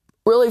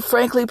really,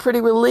 frankly, pretty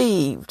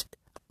relieved.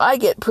 I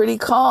get pretty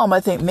calm.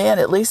 I think, man,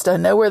 at least I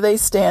know where they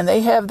stand.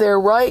 They have their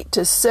right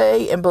to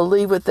say and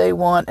believe what they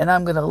want, and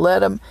I'm going to let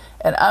them,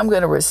 and I'm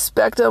going to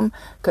respect them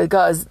because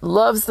God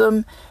loves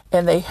them,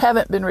 and they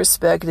haven't been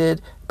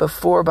respected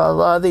before by a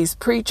lot of these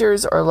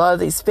preachers or a lot of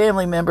these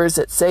family members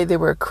that say they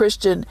were a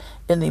Christian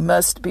in the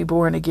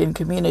must-be-born-again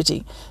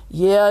community.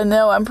 Yeah, I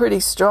know I'm pretty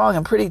strong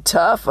and pretty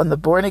tough on the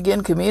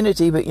born-again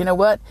community, but you know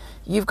what?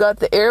 You've got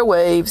the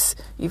airwaves.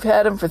 You've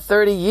had them for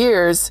 30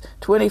 years,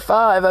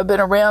 25. I've been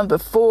around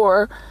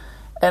before,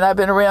 and I've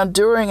been around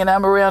during, and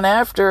I'm around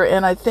after,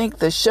 and I think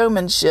the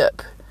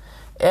showmanship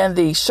and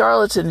the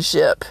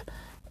charlatanship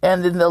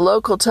and then the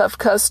local tough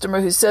customer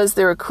who says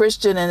they're a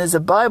Christian and is a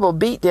Bible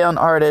beatdown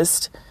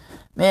artist,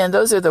 man,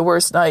 those are the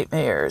worst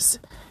nightmares.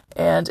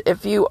 And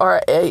if you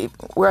are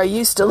where I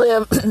used to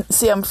live,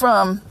 see, I'm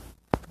from,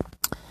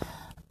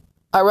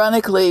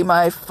 ironically,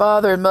 my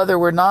father and mother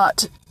were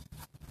not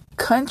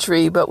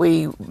country, but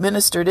we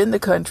ministered in the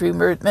country,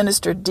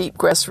 ministered deep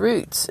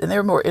grassroots, and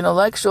they're more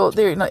intellectual.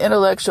 They're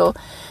intellectual.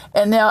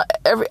 And now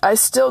I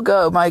still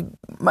go. My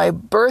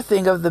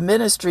birthing of the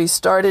ministry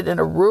started in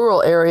a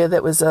rural area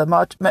that was and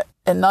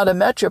not a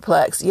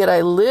metroplex. Yet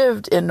I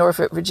lived in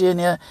Norfolk,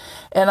 Virginia,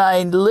 and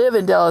I live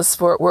in Dallas,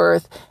 Fort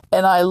Worth,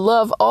 and I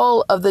love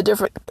all of the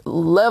different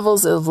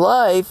levels of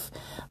life,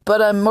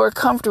 but I'm more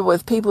comfortable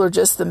with people who are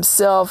just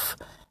themselves,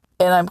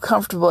 and I'm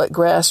comfortable at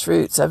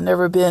grassroots. I've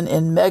never been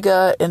in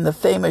the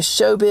famous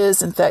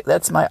showbiz. In fact,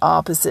 that's my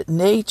opposite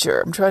nature.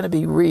 I'm trying to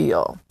be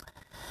real.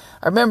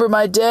 I remember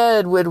my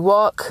dad would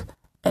walk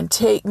and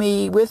take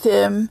me with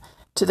him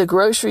to the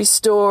grocery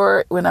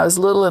store when I was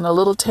little in a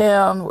little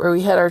town where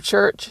we had our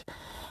church,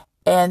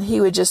 and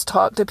he would just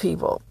talk to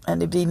people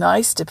and he'd be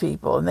nice to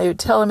people, and they would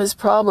tell him his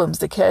problems,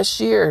 the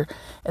cashier,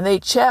 and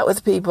they'd chat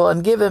with people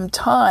and give him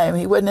time.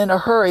 He wasn't in a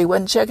hurry, he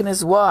wasn't checking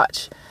his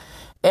watch,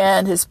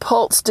 and his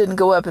pulse didn't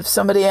go up if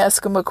somebody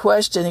asked him a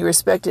question. He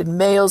respected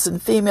males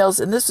and females,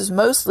 and this was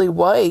mostly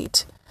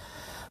white.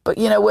 But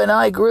when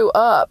I grew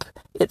up,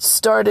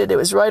 it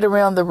was right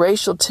around the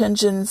racial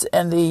tensions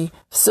and the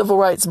civil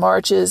rights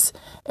marches.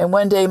 And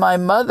one day my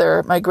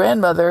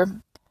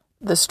grandmother,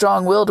 the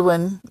strong-willed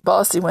one,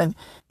 bossy one,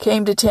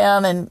 came to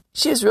town, and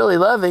she was really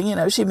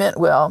loving, she meant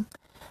well.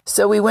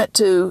 So we went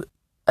to,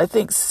 I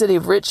think, the city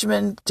of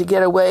Richmond to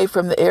get away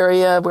from the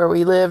area where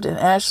we lived in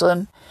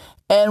Ashland.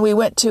 And we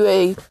went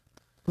to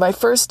my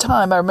first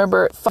time, I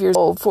remember 5 years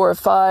old, 4 or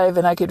 5,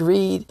 and I could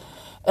read.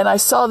 And I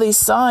saw these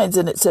signs,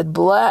 and it said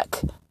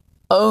black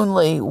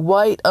only,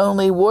 white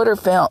only water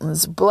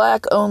fountains,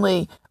 black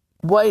only,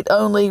 white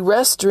only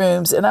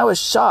restrooms. And I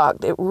was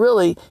shocked. It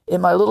really,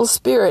 in my little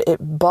spirit, it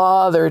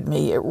bothered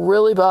me. It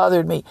really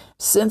bothered me.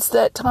 Since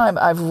that time,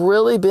 I've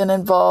really been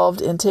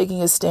involved in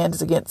taking a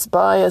stand against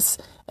bias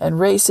and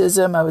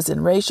racism. I was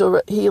in racial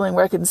healing,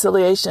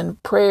 reconciliation,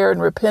 prayer, and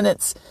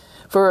repentance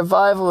for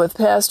revival with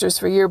pastors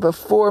for a year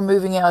before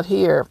moving out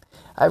here.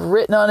 I've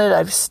written on it.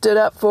 I've stood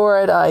up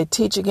for it. I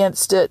teach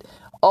against it.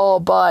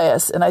 All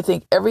bias. And I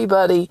think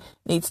everybody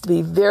needs to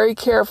be very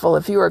careful.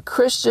 If you're a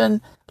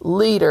Christian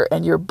leader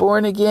and you're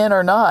born again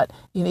or not,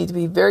 you need to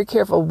be very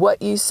careful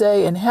what you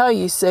say and how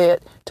you say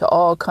it to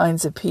all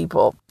kinds of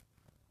people.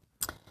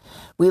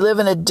 We live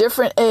in a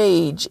different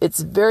age. It's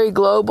very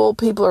global.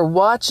 People are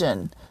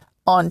watching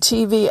on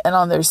TV and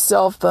on their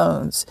cell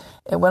phones.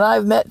 And when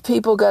I've met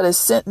people, God has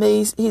sent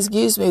me, he's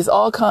used me with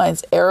all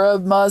kinds,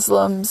 Arab,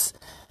 Muslims,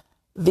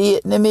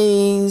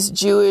 Vietnamese,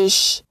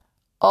 Jewish,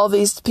 all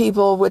these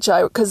people,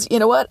 because you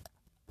know what?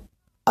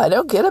 I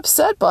don't get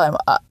upset by them.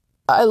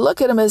 I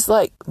look at them as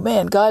like,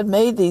 man, God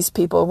made these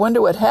people. I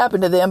wonder what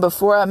happened to them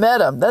before I met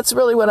them. That's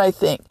really what I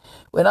think.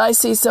 When I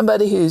see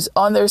somebody who's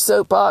on their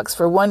soapbox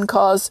for one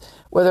cause,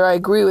 whether I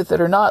agree with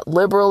it or not,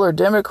 liberal or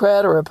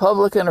Democrat or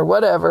Republican or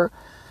whatever,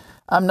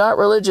 I'm not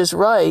religious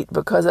right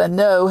because I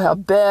know how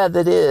bad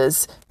that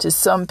is to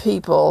some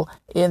people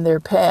in their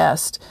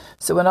past.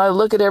 So when I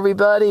look at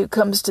everybody who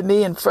comes to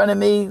me in front of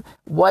me,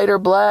 white or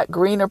black,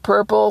 green or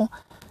purple,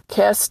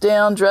 cast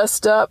down,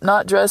 dressed up,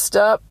 not dressed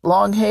up,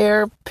 long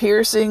hair,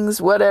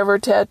 piercings, whatever,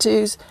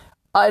 tattoos,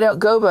 I don't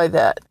go by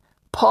that.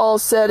 Paul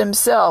said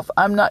himself,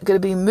 I'm not going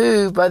to be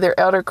moved by their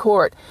outer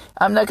court.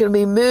 I'm not going to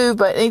be moved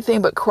by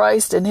anything but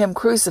Christ and him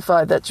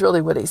crucified. That's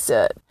really what he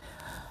said.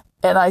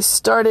 And I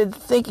started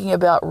thinking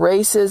about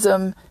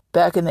racism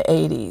back in the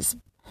 80s.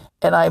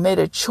 And I made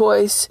a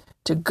choice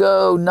to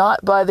go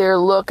not by their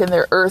look and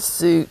their earth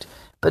suit,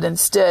 but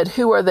instead,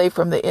 who are they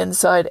from the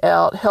inside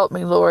out? Help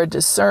me, Lord,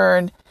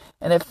 discern.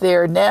 And if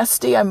they're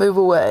nasty, I move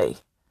away.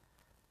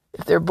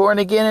 If they're born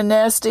again and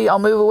nasty, I'll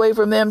move away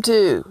from them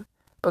too.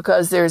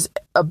 Because there's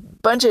a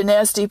bunch of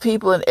nasty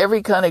people in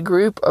every kind of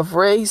group of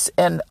race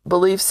and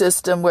belief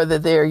system, whether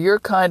they're your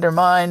kind or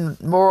mine,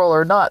 moral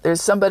or not.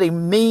 There's somebody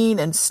mean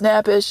and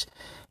snappish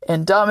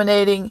and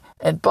dominating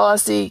and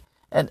bossy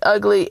and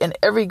ugly in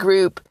every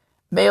group,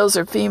 males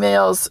or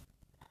females.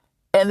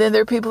 And then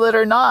there are people that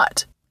are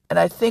not. And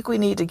I think we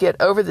need to get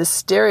over the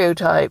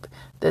stereotype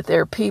that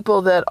there are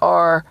people that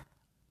are,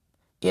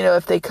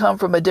 if they come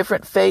from a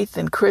different faith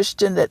than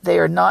Christian, that they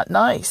are not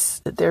nice,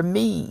 that they're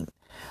mean.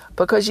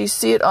 Because you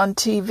see it on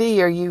TV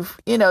or you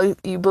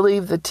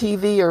believe the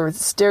TV or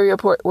stereo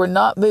port, we're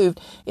not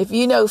moved. If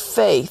you know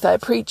faith, I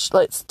preach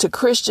to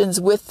Christians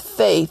with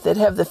faith that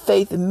have the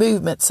faith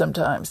movement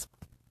sometimes.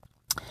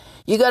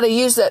 You got to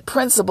use that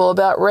principle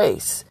about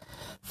race.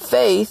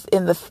 Faith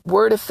in the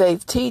word of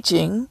faith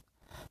teaching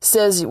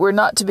says we're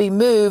not to be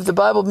moved. The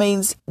Bible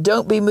means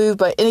don't be moved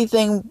by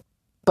anything,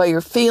 by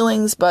your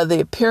feelings, by the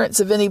appearance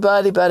of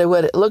anybody, by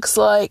what it looks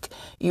like.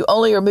 You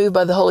only are moved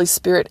by the Holy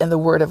Spirit and the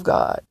Word of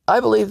God. I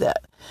believe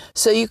that.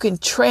 So you can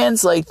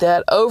translate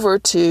that over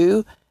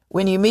to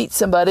when you meet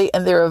somebody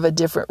and they're of a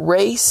different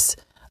race,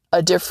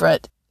 a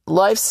different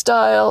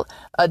lifestyle,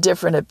 a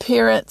different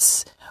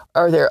appearance,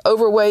 or they're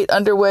overweight,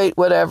 underweight,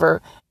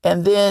 whatever.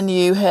 And then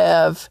you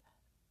have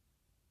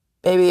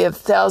maybe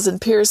 1,000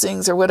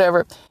 piercings or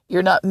whatever.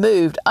 You're not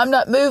moved. I'm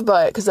not moved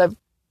by it because I've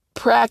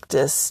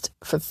practiced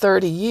for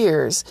 30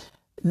 years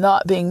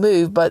not being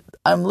moved, but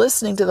I'm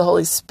listening to the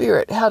Holy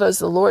Spirit. How does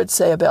the Lord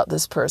say about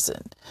this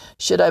person?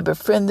 Should I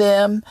befriend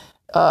them?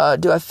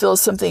 Do I feel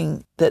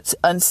something that's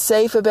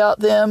unsafe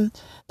about them?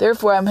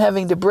 Therefore, I'm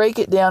having to break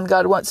it down.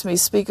 God wants me to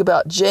speak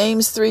about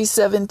James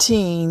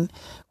 3:17,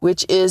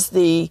 which is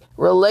the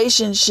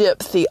relationship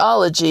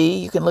theology.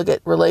 You can look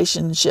at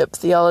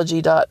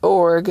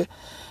relationshiptheology.org.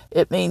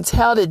 It means,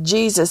 how did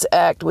Jesus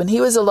act when he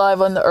was alive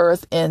on the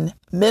earth in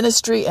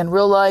ministry and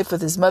real life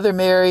with his mother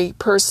Mary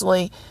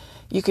personally?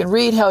 You can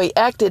read how he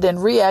acted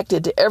and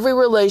reacted to every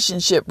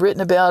relationship written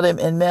about him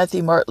in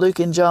Matthew, Mark, Luke,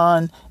 and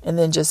John, and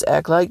then just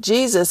act like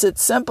Jesus.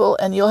 It's simple,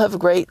 and you'll have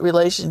great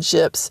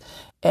relationships,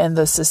 and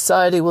the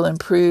society will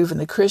improve,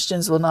 and the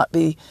Christians will not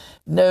be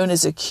known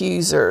as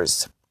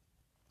accusers.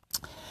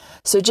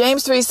 So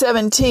James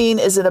 3:17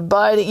 is an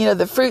abiding,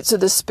 the fruits of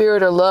the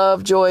Spirit are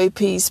love, joy,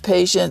 peace,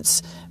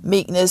 patience,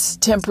 meekness,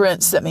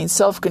 temperance. That means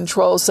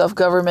self-control,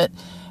 self-government,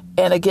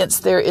 and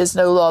against there is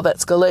no law.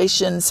 That's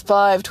Galatians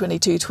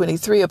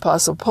 5:22-23,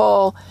 Apostle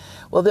Paul.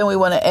 Well, then we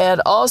want to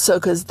add also,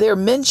 because they're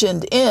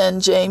mentioned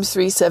in James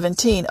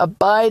 3:17,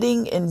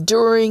 abiding,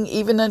 enduring,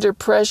 even under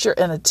pressure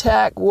and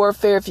attack,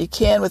 warfare, if you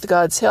can, with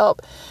God's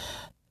help,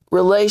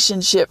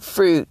 relationship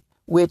fruit,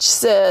 which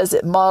says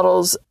it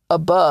models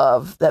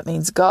above. That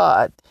means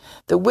God.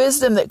 The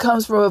wisdom that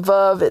comes from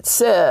above, it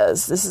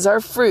says, this is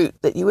our fruit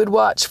that you would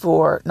watch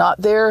for,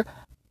 not their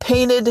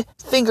painted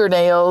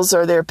fingernails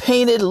or their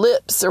painted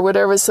lips or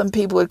whatever some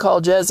people would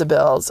call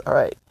Jezebels. All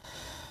right.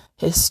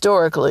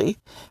 Historically,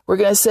 we're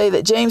going to say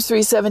that James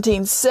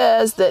 3:17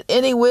 says that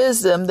any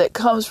wisdom that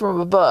comes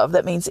from above,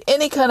 that means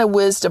any kind of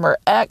wisdom or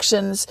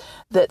actions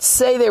that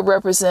say they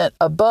represent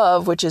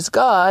above, which is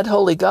God,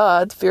 holy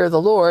God, fear of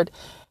the Lord,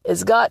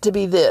 has got to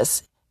be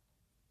this.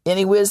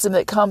 Any wisdom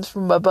that comes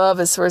from above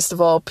is, first of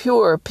all,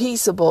 pure,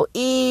 peaceable,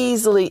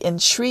 easily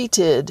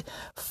entreated,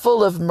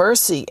 full of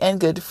mercy and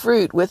good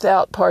fruit,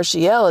 without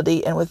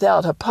partiality and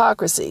without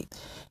hypocrisy.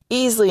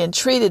 Easily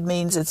entreated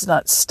means it's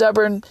not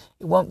stubborn,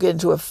 it won't get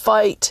into a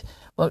fight,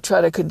 won't try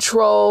to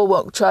control,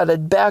 won't try to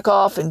back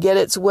off and get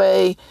its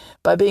way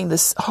by being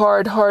this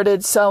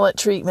hard-hearted, silent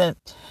treatment,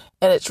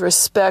 and it's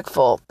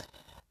respectful.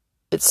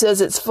 It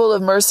says it's full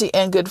of mercy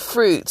and good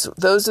fruits.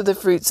 Those are the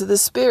fruits of the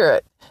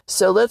Spirit.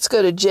 So let's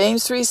go to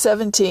James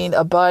 3:17,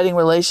 abiding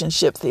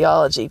relationship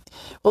theology.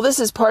 Well, this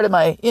is part of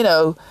my,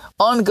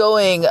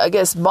 ongoing,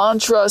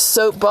 mantra,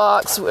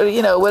 soapbox,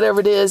 whatever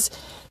it is.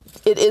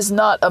 It is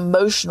not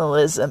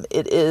emotionalism.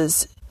 It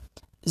is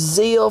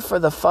zeal for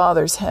the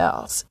Father's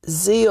house,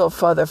 zeal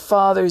for the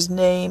Father's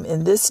name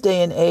in this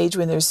day and age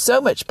when there's so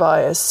much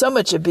bias, so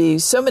much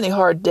abuse, so many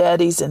hard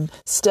daddies and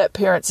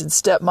step-parents and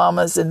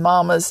step-mamas and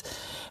mamas,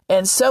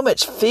 and so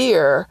much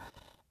fear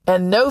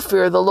and no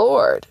fear of the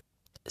Lord.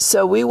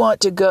 So we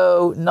want to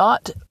go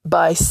not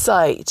by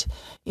sight.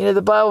 You know,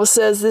 the Bible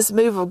says this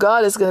move of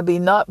God is going to be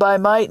not by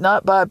might,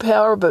 not by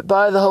power, but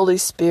by the Holy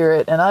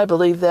Spirit. And I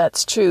believe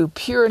that's true.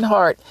 Pure in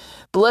heart.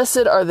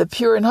 Blessed are the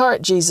pure in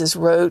heart, Jesus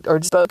wrote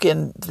or spoke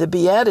in the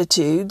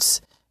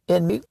Beatitudes.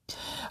 All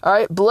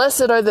right,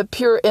 blessed are the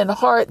pure in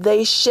heart,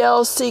 they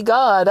shall see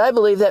God. I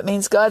believe that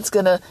means God's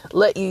going to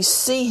let you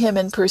see him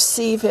and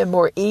perceive him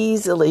more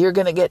easily. You're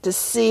going to get to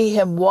see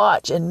him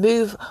watch and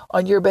move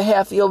on your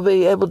behalf. You'll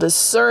be able to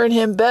discern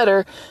him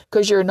better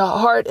because your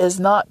heart is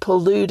not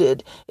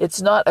polluted.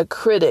 It's not a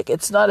critic.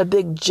 It's not a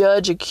big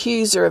judge,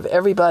 accuser of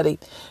everybody.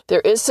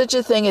 There is such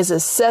a thing as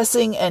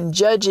assessing and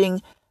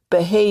judging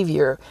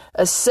behavior,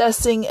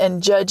 assessing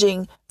and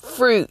judging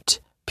fruit,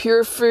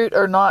 pure fruit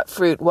or not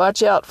fruit.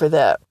 Watch out for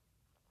that.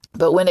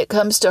 But when it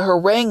comes to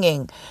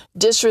haranguing,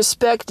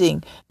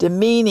 disrespecting,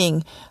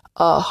 demeaning,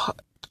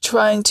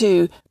 trying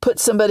to put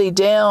somebody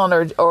down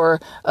or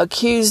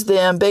accuse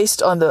them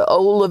based on the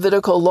old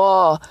Levitical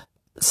law,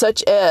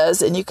 such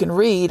as, and you can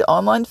read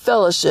Online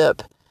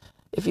Fellowship.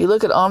 If you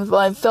look at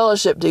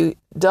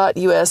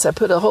onlinefellowship.us, I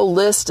put a whole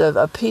list of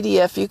a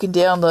PDF you can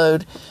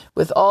download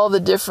with all the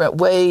different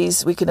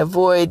ways we can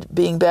avoid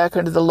being back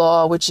under the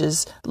law, which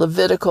is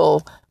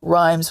Levitical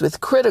rhymes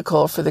with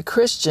critical for the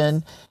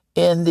Christian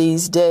in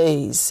these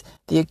days.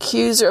 The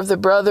accuser of the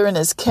brethren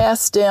is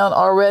cast down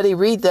already.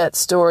 Read that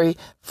story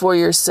for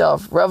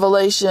yourself.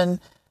 Revelation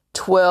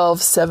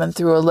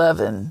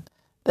 12:7-11.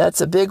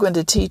 That's a big one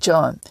to teach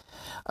on.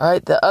 All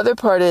right. The other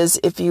part is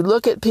if you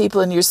look at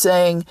people and you're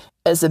saying,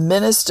 as a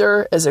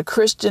minister, as a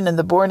Christian in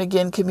the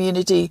born-again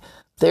community,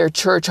 they're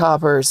church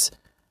hoppers.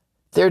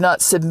 They're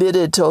not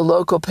submitted to a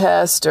local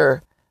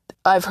pastor.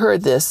 I've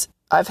heard this.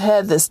 I've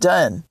had this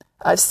done.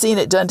 I've seen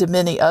it done to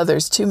many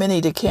others, too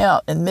many to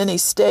count in many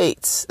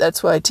states.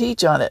 That's why I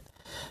teach on it.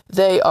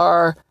 They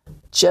are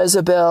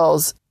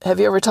Jezebels. Have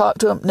you ever talked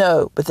to them?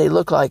 No, but they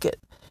look like it.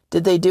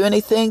 Did they do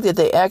anything? Did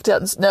they act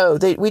out? No,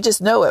 we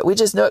just know it. We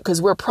just know it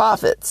because we're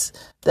prophets.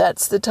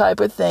 That's the type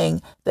of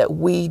thing that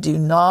we do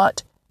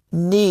not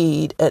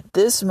need at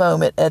this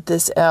moment, at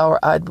this hour.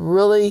 I'd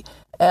really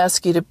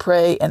ask you to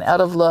pray and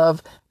out of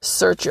love,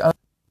 search your own.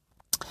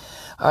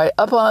 All right,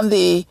 up on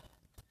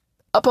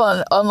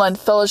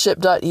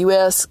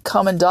onlinefellowship.us,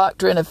 common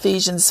doctrine,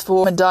 Ephesians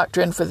 4. Common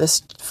doctrine for the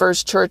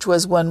first church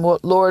was one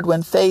Lord,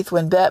 one faith,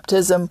 one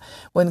baptism,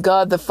 one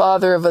God the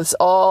Father of us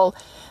all.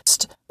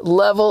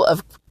 Level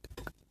of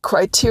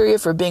criteria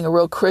for being a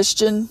real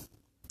Christian.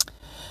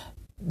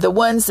 The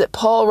ones that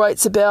Paul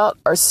writes about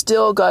are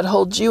still, God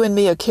holds you and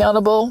me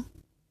accountable,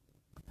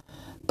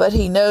 but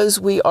he knows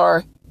we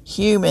are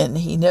human.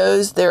 He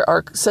knows there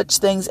are such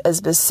things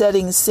as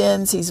besetting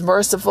sins. He's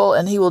merciful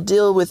and he will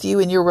deal with you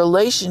in your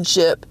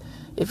relationship.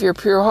 If you're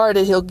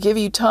pure-hearted, he'll give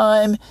you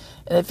time.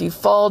 And if you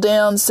fall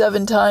down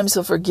 7 times,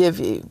 he'll forgive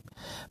you.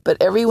 But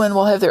everyone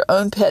will have their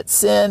own pet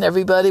sin.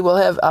 Everybody will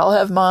have, I'll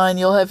have mine,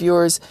 you'll have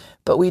yours.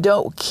 But we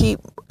don't keep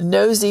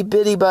nosy,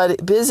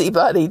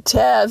 busybody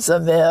tabs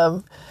on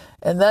them.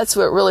 And that's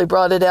what really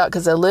brought it out,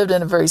 because I lived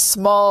in a very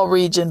small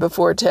region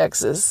before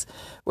Texas,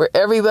 where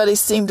everybody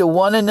seemed to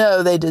want to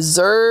know. They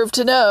deserved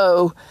to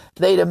know.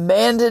 They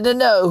demanded to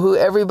know who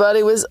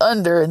everybody was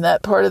under in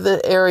that part of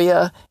the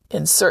area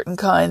in certain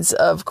kinds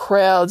of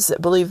crowds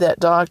that believe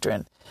that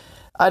doctrine.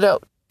 I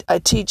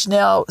teach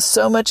now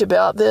so much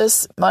about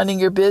this, minding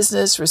your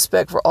business,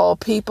 respect for all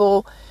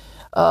people.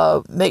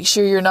 Make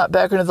sure you're not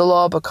back under the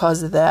law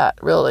because of that,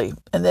 really.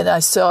 And then I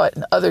saw it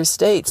in other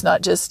states,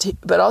 not just,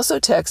 but also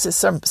Texas,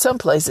 some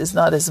places,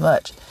 not as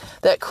much.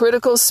 That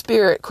critical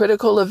spirit,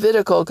 critical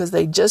Levitical, because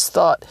they just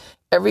thought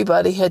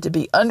everybody had to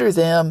be under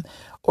them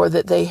or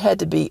that they had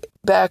to be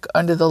back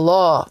under the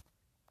law.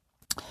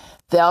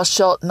 Thou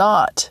shalt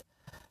not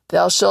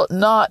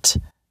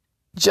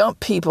jump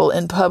people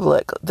in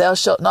public. Thou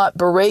shalt not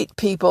berate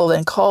people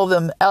and call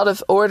them out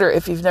of order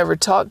if you've never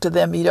talked to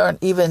them. You don't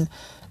even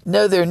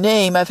know their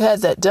name. I've had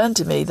that done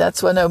to me.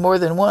 That's what I know more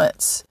than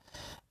once.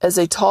 As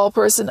a tall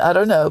person, I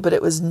don't know, but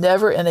it was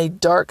never in a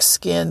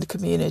dark-skinned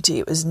community.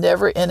 It was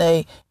never in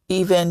a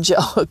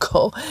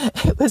evangelical.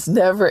 It was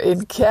never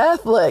in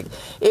Catholic.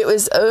 It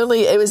was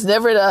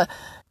never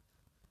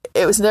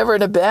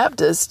in a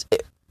Baptist.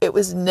 It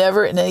was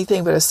never in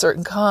anything but a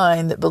certain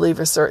kind that believe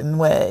a certain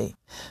way.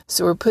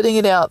 So we're putting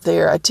it out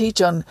there. I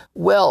teach on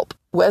WELP,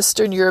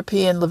 Western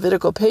European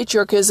Levitical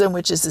Patriarchism,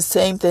 which is the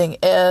same thing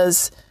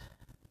as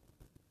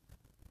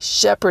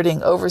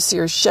shepherding,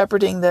 overseer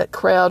shepherding. That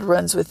crowd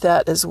runs with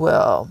that as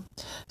well.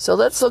 So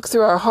let's look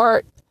through our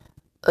heart.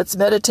 Let's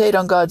meditate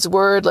on God's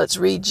word. Let's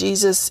read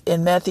Jesus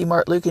in Matthew,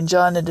 Mark, Luke, and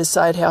John and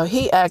decide how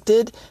he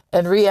acted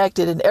and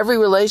reacted in every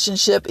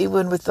relationship,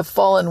 even with the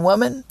fallen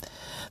woman.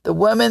 The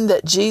woman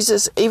that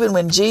Jesus, even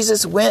when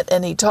Jesus went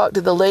and he talked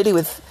to the lady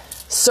with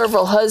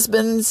several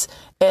husbands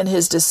and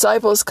his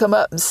disciples come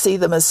up and see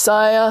the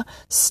Messiah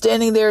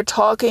standing there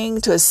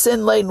talking to a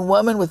sin-laden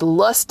woman with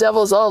lust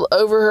devils all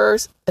over her,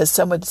 as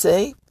some would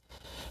say.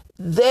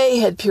 They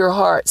had pure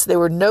hearts. They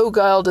were no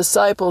guile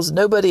disciples.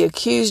 Nobody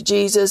accused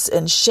Jesus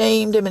and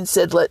shamed him and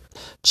said, let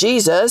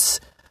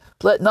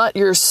not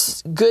your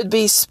good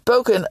be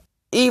spoken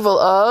evil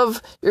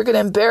of. You're going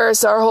to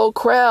embarrass our whole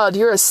crowd.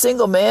 You're a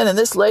single man and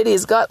this lady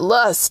has got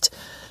lust.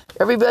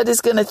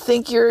 Everybody's going to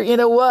think you're, you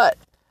know what.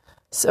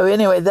 So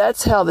anyway,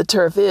 that's how the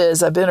turf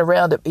is. I've been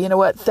around it. You know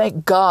what?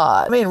 Thank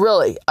God. I mean,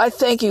 really, I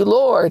thank you,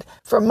 Lord,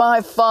 for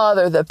my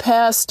father, the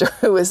pastor,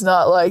 who is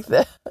not like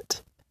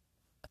that.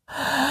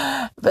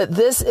 But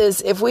this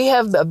is, if we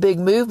have a big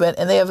movement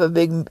and they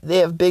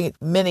have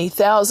many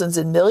thousands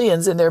and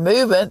millions in their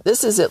movement,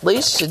 this is at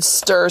least should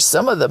stir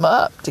some of them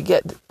up to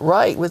get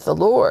right with the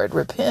Lord,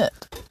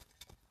 repent.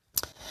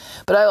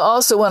 But I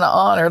also want to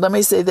honor, let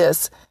me say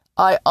this,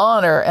 I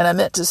honor, and I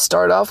meant to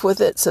start off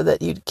with it so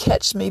that you'd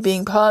catch me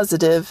being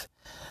positive.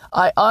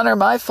 I honor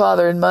my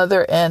father and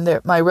mother and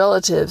my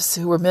relatives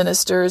who were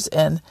ministers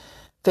and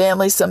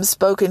family. Some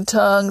spoke in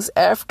tongues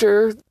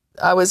after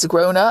I was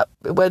grown up.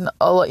 When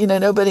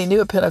nobody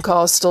knew a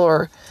Pentecostal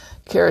or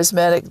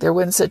charismatic. There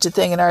wasn't such a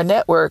thing in our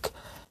network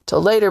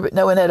till later, but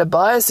no one had a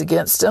bias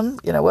against them.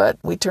 You know what?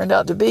 We turned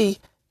out to be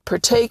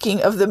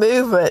partaking of the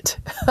movement,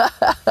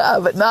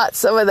 but not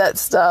some of that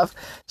stuff.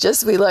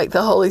 Just we like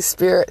the Holy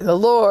Spirit and the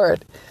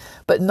Lord,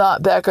 but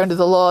not back under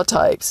the law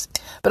types.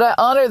 But I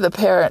honor the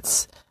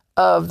parents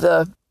of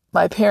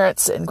my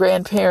parents and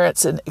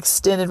grandparents and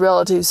extended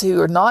relatives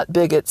who are not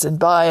bigots and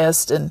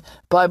biased and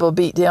Bible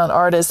beat down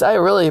artists. I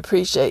really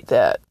appreciate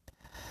that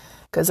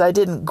because I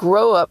didn't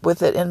grow up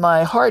with it in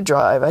my hard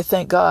drive. I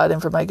thank God,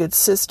 and for my good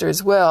sister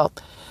as well.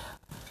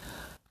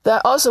 I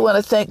also want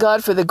to thank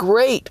God for the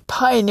great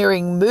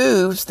pioneering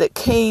moves that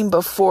came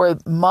before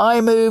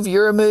my move,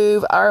 your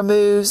move, our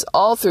moves,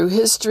 all through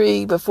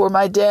history, before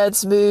my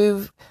dad's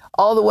move,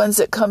 all the ones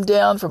that come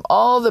down from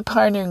all the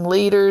pioneering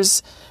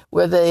leaders,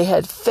 where they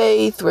had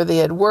faith, where they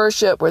had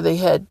worship, where they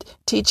had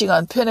teaching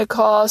on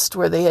Pentecost,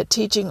 where they had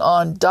teaching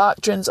on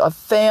doctrines of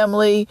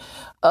family,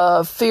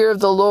 of fear of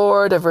the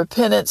Lord, of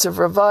repentance, of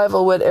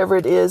revival, whatever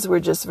it is. We're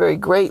just very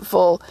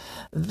grateful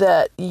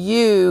that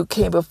you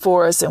came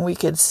before us and we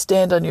could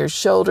stand on your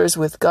shoulders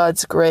with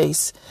God's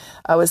grace.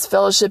 I was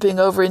fellowshipping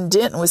over in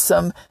Denton with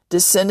some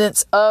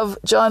descendants of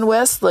John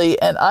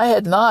Wesley, and I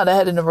had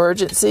an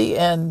emergency,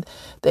 and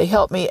they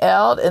helped me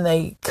out and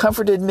they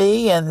comforted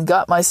me and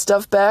got my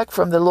stuff back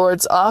from the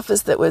Lord's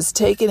office that was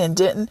taken in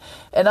Denton.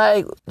 And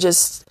I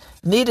just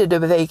needed a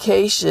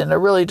vacation or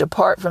really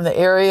depart from the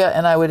area,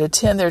 and I would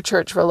attend their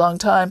church for a long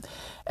time.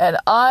 And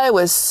I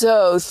was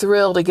so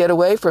thrilled to get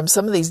away from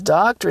some of these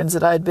doctrines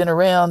that I had been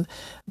around,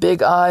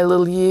 big I,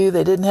 little u.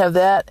 They didn't have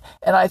that.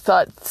 And I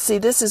thought, see,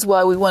 this is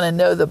why we want to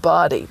know the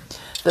body.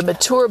 The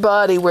mature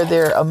body, where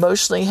they're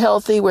emotionally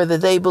healthy, whether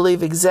they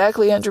believe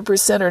exactly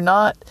 100% or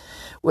not,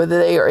 whether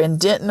they are in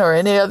Denton or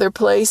any other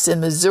place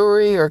in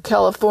Missouri or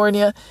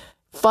California,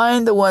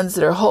 find the ones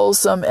that are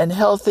wholesome and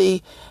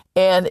healthy.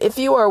 And if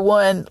you are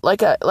one,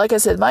 like I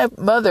said, my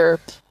mother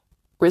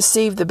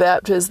received the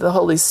baptism of the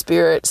Holy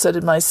Spirit, so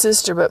did my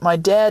sister, but my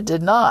dad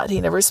did not.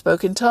 He never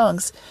spoke in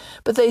tongues.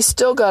 But they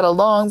still got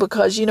along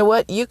because, you know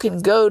what? You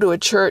can go to a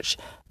church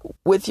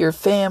with your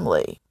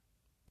family.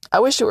 I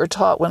wish it were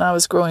taught when I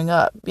was growing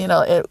up,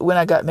 when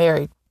I got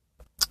married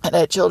and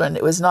had children.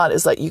 It was not.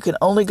 It's like you can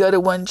only go to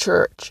one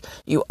church.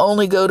 You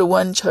only go to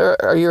one church,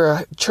 or you're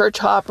a church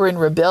hopper in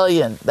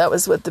rebellion. That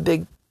was what the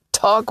big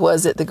talk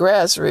was at the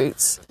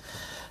grassroots.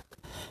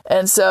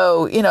 And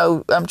so,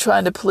 I'm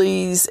trying to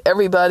please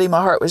everybody.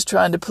 My heart was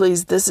trying to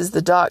please. This is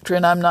the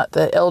doctrine. I'm not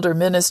the elder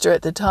minister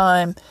at the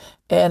time,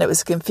 and it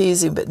was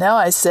confusing. But now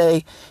I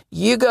say,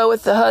 you go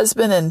with the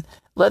husband and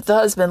let the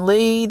husband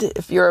lead.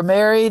 If you're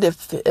married,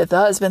 if the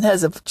husband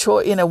has a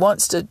choice,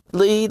 wants to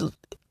lead,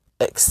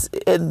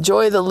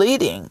 enjoy the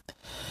leading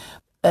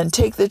and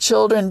take the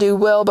children, do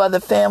well by the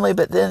family,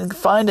 but then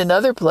find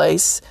another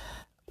place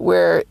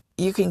where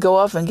you can go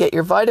off and get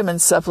your vitamin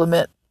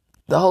supplement,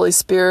 the Holy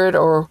Spirit,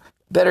 or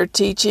better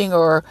teaching,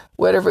 or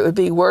whatever it would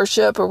be,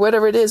 worship, or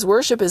whatever it is.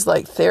 Worship is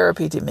like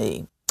therapy to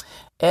me.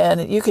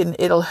 And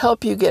it'll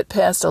help you get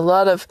past a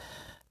lot of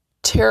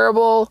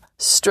terrible,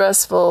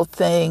 stressful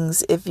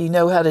things if you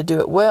know how to do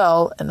it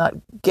well and not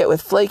get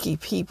with flaky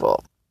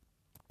people.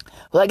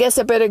 Well, I guess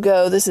I better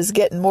go. This is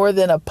getting more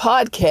than a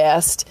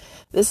podcast.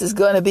 This is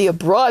going to be a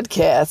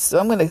broadcast. So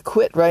I'm going to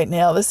quit right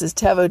now. This is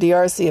Taveau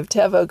DRC of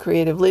Taveau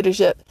Creative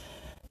Leadership.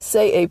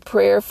 Say a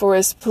prayer for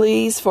us,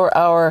 please, for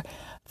our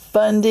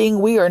funding.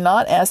 We are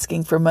not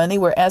asking for money.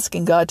 We're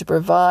asking God to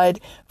provide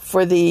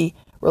for the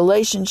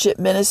relationship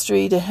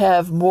ministry, to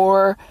have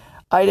more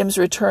items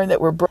returned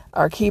that were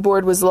our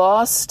keyboard was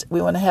lost.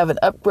 We want to have an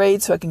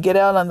upgrade so I can get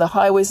out on the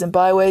highways and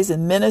byways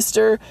and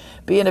minister,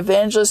 be an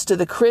evangelist to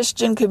the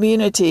Christian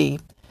community.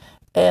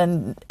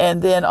 and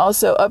then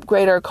also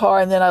upgrade our car.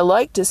 And then I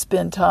want to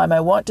spend time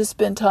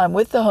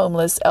with the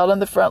homeless out on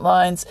the front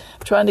lines,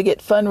 trying to get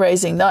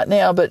fundraising, not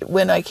now, but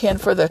when I can,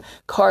 for the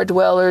car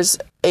dwellers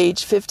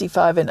age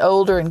 55 and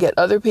older, and get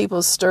other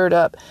people stirred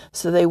up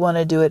so they want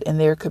to do it in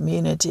their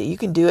community. You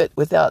can do it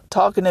without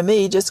talking to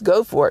me. Just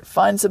go for it.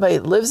 Find somebody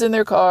that lives in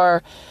their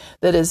car,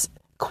 that is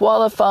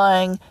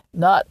qualifying,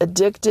 not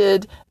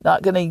addicted,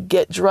 not going to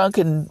get drunk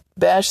and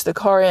bash the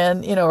car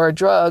in, or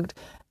drugged,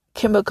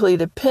 chemically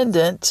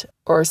dependent,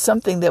 or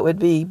something that would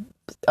be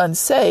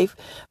unsafe.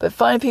 But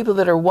find people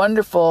that are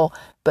wonderful,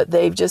 but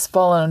they've just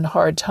fallen on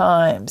hard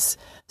times.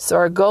 So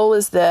our goal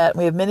is that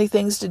we have many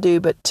things to do,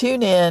 but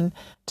tune in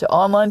to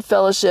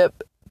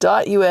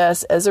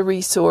onlinefellowship.us as a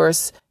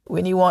resource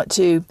when you want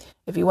to.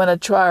 If you want to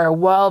try our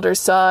wilder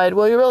side,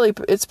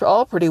 it's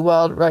all pretty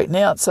wild right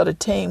now. It's sort of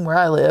tame where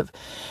I live.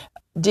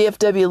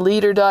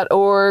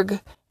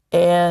 dfwleader.org,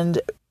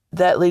 and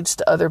that leads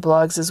to other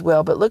blogs as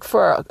well. But look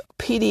for our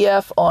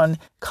PDF on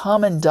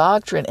common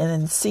doctrine, and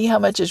then see how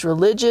much is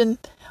religion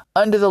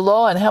under the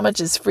law and how much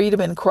is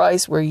freedom in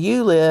Christ where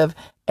you live,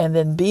 and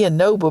then be a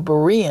noble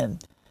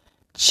Berean.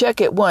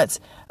 Check it once.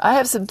 I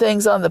have some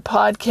things on the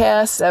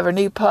podcast. I have a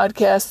new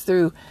podcast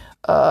through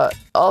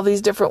all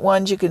these different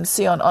ones you can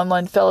see on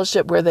Online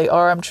Fellowship where they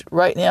are. I'm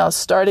right now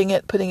starting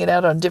it, putting it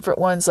out on different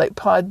ones like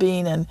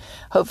Podbean and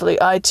hopefully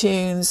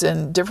iTunes,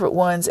 and different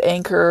ones,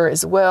 Anchor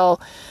as well.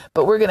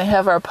 But we're going to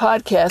have our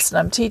podcast, and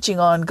I'm teaching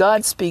on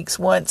God speaks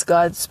once,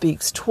 God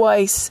speaks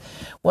twice.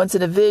 Once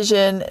in a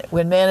vision,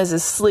 when man is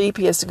asleep,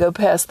 he has to go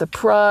past the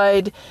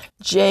pride.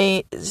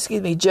 Job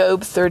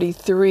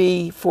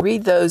 33.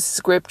 Read those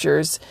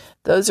scriptures.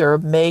 Those are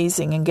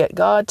amazing, and get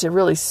God to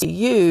really see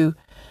you,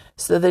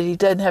 so that he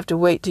doesn't have to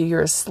wait till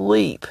you're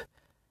asleep.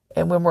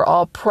 And when we're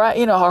all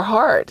our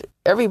heart,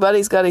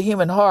 everybody's got a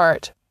human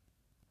heart.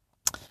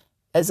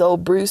 As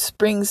old Bruce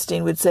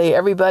Springsteen would say,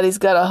 everybody's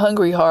got a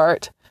hungry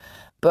heart,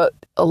 but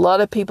a lot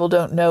of people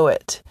don't know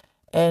it.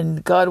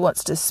 And God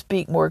wants to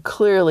speak more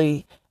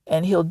clearly,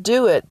 and he'll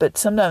do it, but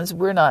sometimes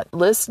we're not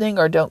listening,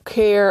 or don't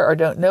care, or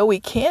don't know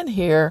we can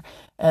hear.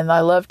 And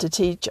I love to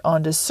teach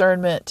on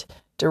discernment,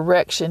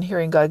 direction,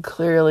 hearing God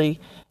clearly.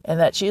 And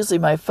that's usually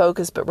my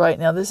focus. But right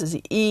now, this is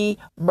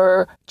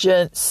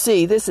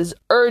emergency. This is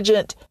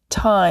urgent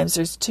times.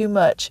 There's too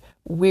much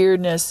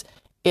weirdness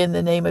in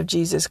the name of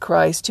Jesus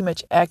Christ, too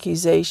much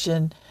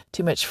accusation,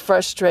 too much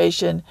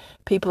frustration.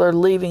 People are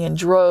leaving in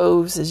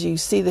droves. As you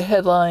see the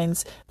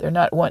headlines, they're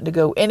not wanting to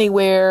go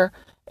anywhere.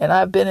 And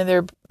I've been in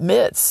their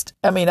midst.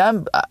 I mean, I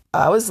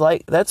was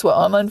like, that's what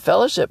Online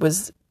Fellowship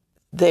was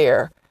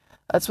there.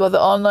 That's why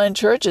the online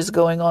church is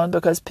going on,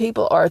 because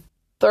people are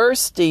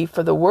thirsty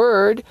for the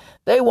word.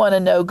 They want to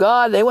know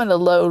God. They want to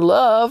know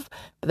love,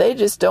 but they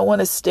just don't want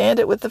to stand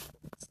it with the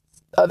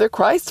other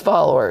Christ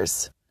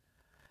followers.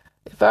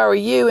 If I were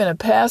you and a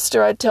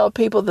pastor, I'd tell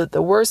people that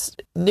the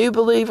worst new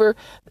believer,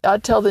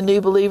 I'd tell the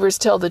new believers,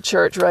 tell the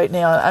church right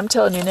now. I'm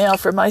telling you now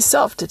for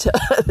myself to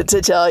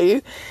tell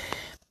you,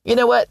 you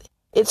know what?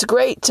 It's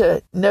great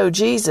to know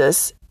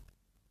Jesus,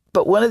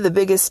 but one of the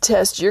biggest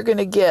tests you're going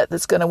to get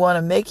that's going to want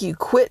to make you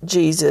quit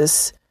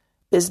Jesus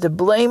is to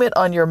blame it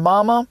on your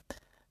mama,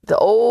 the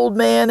old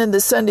man in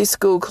the Sunday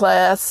school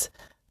class,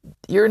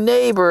 your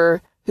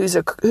neighbor who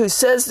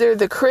says they're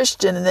the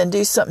Christian, and then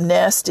do something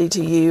nasty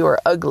to you or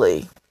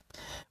ugly.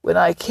 When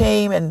I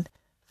came and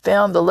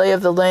found the lay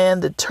of the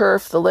land, the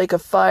turf, the lake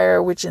of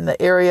fire, which in the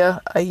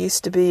area, I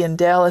used to be in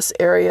Dallas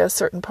area,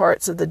 certain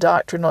parts of the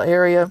doctrinal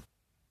area.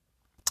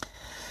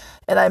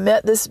 And I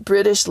met this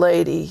British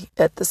lady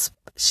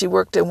she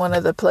worked in one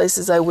of the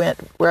places I went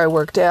where I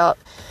worked out,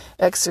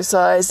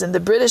 exercised, and the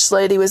British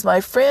lady was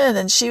my friend,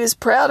 and she was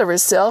proud of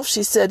herself.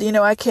 She said,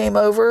 I came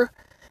over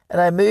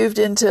and I moved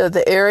into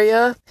the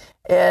area,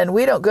 and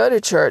we don't go to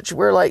church.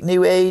 We're like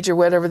New Age or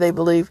whatever they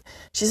believe.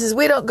 She says,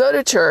 we don't go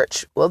to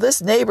church. Well,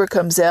 this neighbor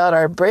comes out,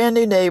 our brand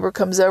new neighbor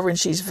comes over, and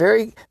she's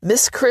very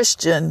Miss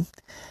Christian.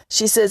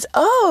 She says,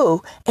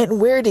 oh,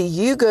 and where do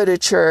you go to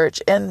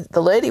church? And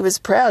the lady was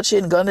proud. She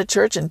hadn't gone to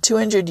church in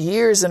 200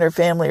 years in her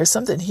family or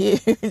something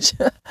huge.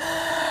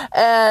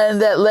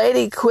 And that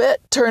lady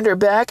quit, turned her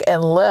back,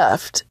 and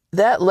left.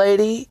 That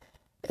lady,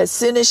 as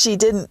soon as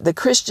the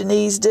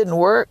Christianese didn't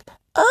work,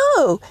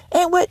 oh,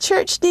 and what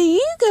church do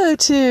you go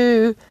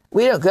to?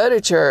 We don't go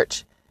to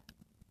church.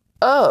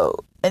 Oh,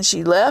 and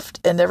she left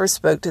and never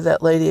spoke to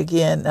that lady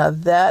again. Now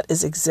that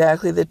is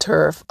exactly the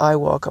turf I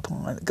walk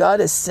upon. God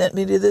has sent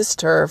me to this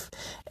turf,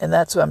 and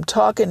that's what I'm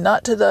talking,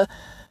 not to the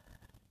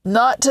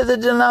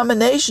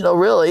denominational,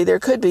 really. There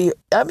could be,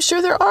 I'm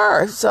sure there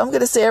are, so I'm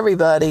going to say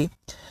everybody.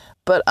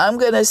 But I'm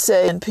going to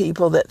say, in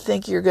people that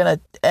think you're going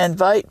to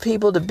invite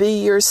people to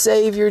be your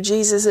Savior,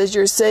 Jesus as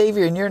your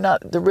Savior, and you're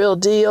not the real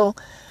deal,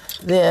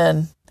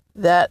 then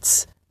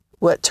that's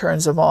what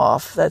turns them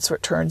off. That's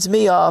what turns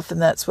me off,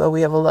 and that's why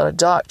we have a lot of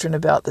doctrine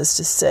about this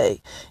to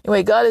say.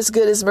 Anyway, God is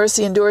good, His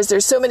mercy endures.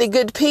 There's so many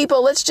good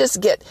people. Let's just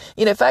get,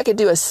 if I could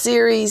do a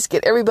series,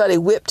 get everybody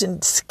whipped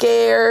and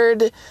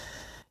scared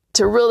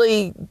to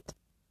really,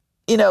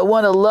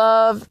 want to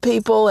love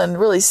people and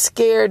really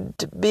scared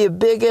to be a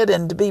bigot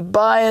and to be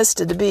biased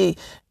and to be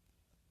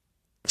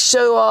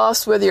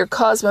show-offs, whether you're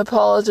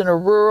cosmopolitan or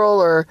rural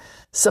or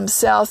some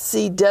South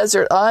Sea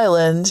desert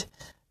island,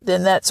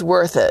 then that's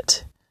worth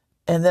it.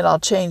 And then I'll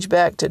change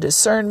back to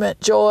discernment,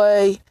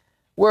 joy,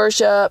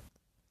 worship,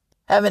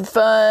 having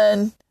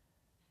fun,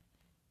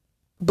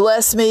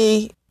 bless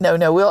me. No,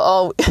 we'll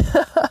all...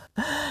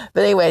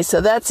 But anyway,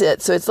 so that's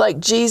it. So it's like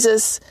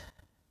Jesus,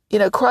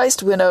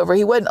 Christ went over.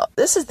 He wasn't...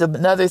 This is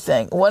another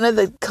thing. One of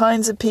the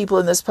kinds of people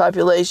in this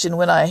population,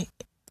 when I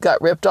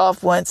got ripped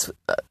off once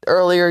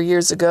earlier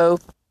years ago,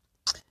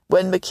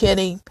 wasn't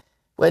McKinney,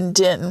 wasn't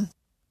Denton.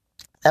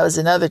 That was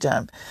another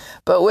time.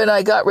 But when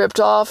I got ripped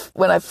off,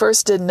 when I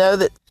first didn't know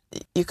that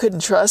you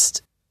couldn't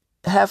trust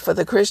half of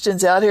the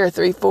Christians out here,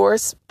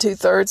 3/4,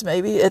 2/3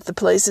 maybe, at the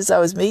places I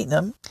was meeting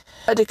them,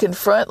 I had to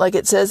confront, like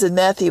it says in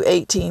Matthew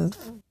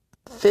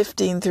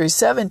 18:15 through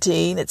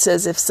 17, it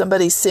says if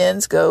somebody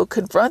sins, go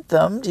confront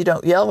them. You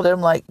don't yell at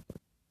them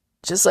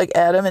just like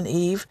Adam and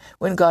Eve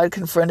when God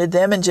confronted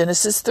them in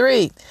Genesis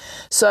 3.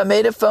 So I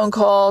made a phone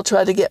call,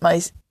 tried to get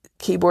my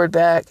keyboard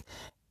back,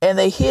 and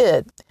they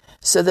hid.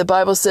 So the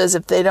Bible says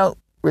if they don't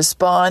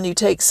respond, you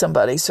take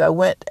somebody. So I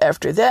went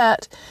after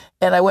that,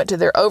 and I went to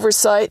their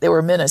oversight. They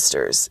were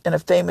ministers in a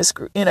famous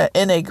group,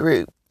 in a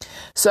group.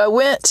 So I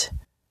went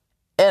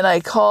and I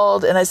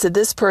called and I said,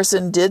 this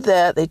person did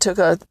that. They took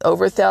a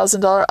over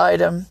 $1,000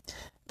 item.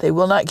 They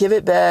will not give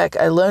it back.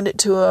 I loaned it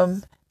to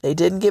them. They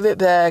didn't give it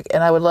back,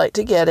 and I would like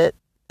to get it.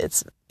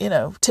 It's,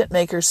 tent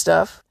maker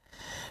stuff.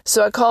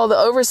 So I called the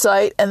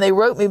oversight, and they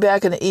wrote me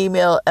back an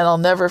email, and I'll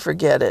never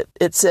forget it.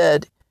 It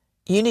said,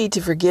 you need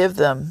to forgive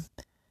them.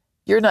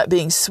 You're not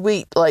being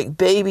sweet like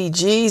baby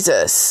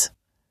Jesus.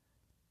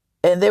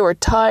 And they were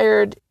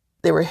tired.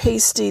 They were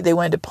hasty. They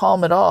wanted to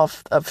palm it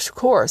off, of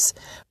course.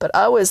 But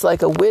I was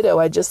like a widow.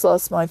 I just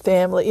lost my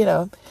family,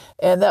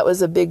 and that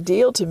was a big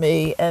deal to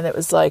me. And it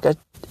was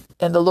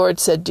and the Lord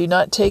said, do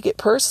not take it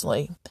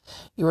personally.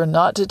 You are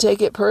not to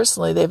take it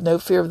personally. They have no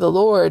fear of the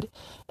Lord.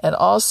 And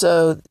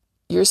also,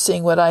 you're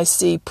seeing what I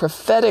see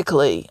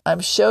prophetically.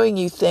 I'm showing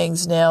you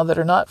things now that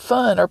are not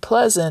fun or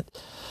pleasant,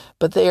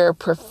 but they are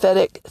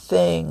prophetic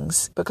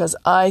things because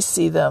I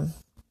see them.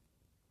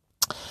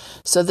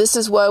 So this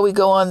is why we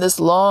go on this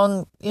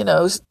long,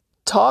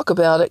 talk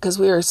about it, because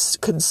we are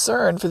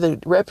concerned for the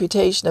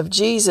reputation of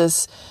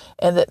Jesus,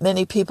 and that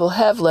many people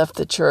have left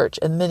the church,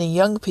 and many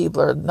young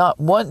people are not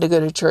wanting to go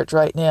to church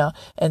right now,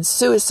 and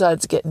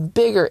suicide's getting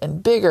bigger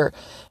and bigger,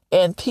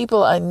 and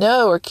people I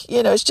know are,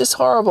 it's just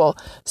horrible.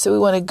 So we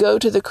want to go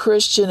to the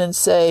Christian and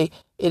say,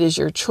 it is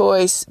your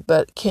choice,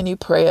 but can you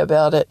pray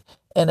about it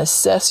and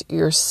assess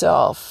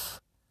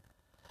yourself?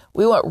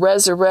 We want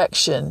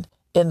resurrection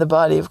in the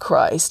body of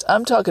Christ.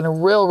 I'm talking a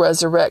real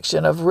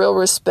resurrection of real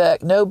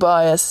respect, no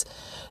bias,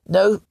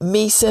 no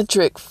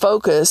me-centric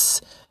focus,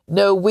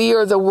 no we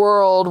are the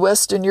world,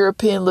 Western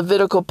European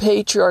Levitical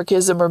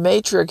patriarchism or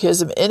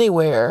matriarchism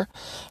anywhere,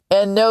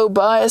 and no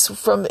bias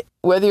from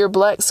whether you're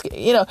black.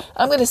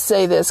 I'm going to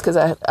say this because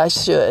I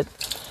should.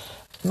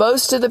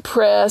 Most of the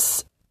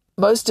press,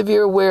 most of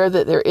you are aware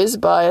that there is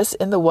bias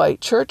in the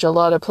white church a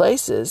lot of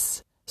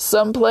places.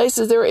 Some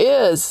places there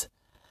is.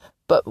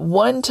 But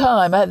one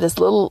time I had this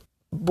little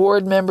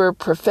board member,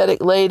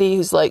 prophetic lady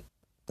who's like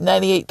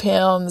 98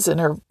 pounds,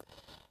 and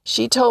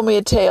she told me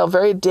a tale,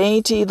 very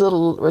dainty,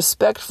 little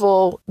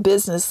respectful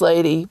business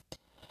lady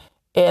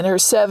in her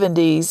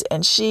 70s,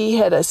 and she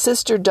had a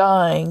sister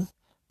dying,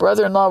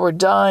 brother-in-law were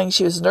dying,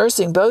 she was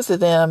nursing both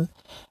of them,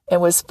 and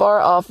was far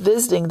off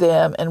visiting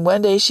them, and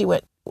one day she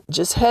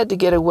just had to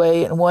get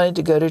away and wanted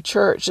to go to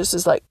church. This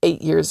is like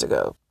 8 years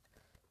ago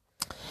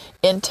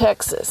in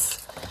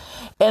Texas.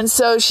 And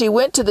so she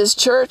went to this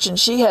church, and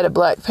she had a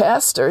black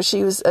pastor.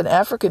 She was an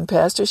African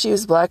pastor. She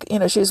was black,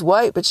 she was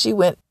white, but she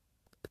went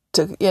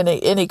to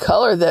any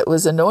color that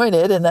was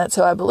anointed, and that's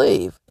how I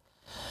believe.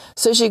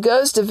 So she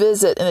goes to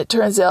visit, and it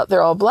turns out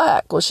they're all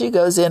black. Well, she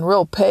goes in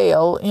real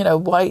pale,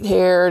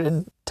 white-haired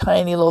and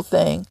tiny little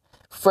thing,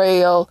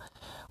 frail.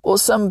 Well,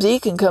 some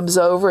deacon comes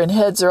over and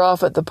heads her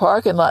off at the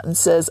parking lot and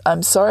says,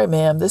 I'm sorry,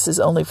 ma'am, this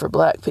is only for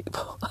black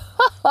people.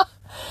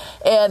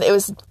 And it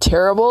was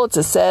terrible. It's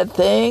a sad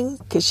thing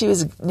because she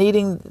was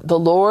needing the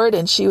Lord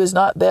and she was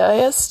not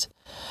biased.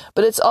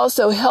 But it's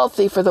also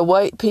healthy for the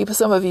white people,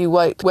 some of you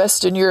white,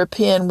 Western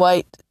European,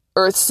 white,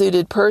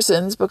 earth-suited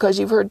persons, because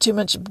you've heard too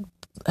much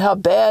how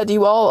bad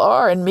you all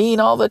are and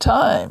mean all the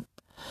time.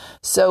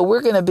 So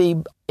we're going to be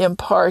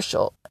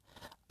impartial.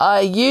 I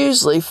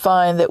usually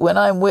find that when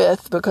I'm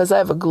because I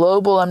have a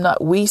global, I'm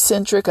not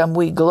we-centric, I'm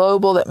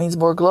we-global. That means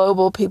more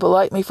global. People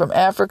like me from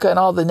Africa and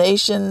all the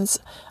nations.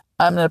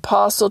 I'm an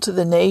apostle to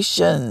the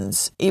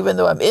nations, even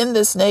though I'm in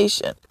this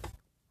nation.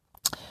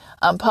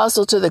 I'm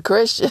apostle to the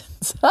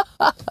Christians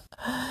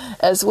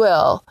as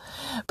well.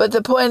 But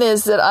the point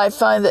is that I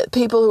find that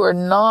people who are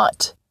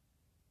not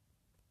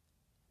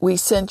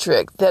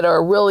we-centric, that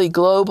are really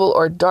global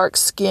or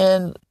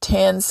dark-skinned,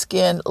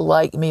 tan-skinned,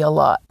 like me a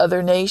lot.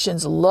 Other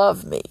nations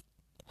love me.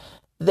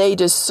 they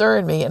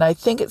discern me, and I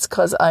think it's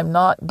because I'm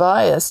not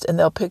biased, and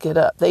they'll pick it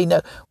up. They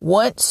know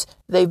once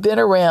they've been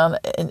around,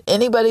 and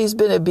anybody who's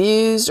been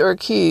abused or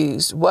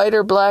accused, white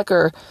or black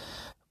or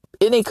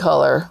any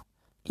color,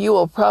 you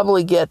will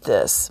probably get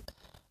this.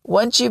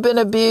 Once you've been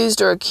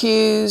abused or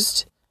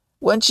accused,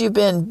 once you've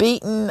been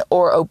beaten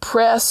or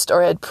oppressed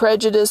or had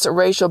prejudice or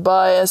racial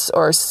bias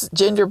or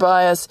gender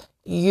bias,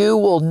 you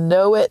will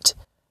know it.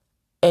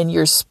 And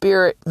your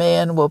spirit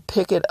man will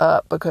pick it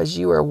up because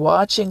you are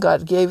watching.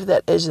 God gave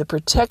that as a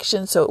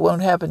protection so it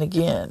won't happen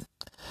again.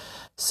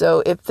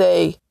 So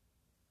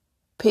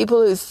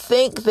people who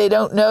think they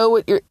don't know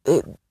what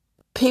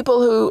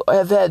people who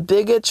have had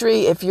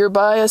bigotry, if you're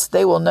biased,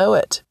 they will know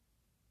it.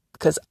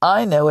 Because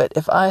I know it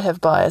if I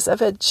have bias. I've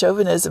had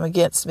chauvinism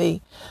against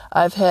me.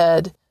 I've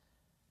had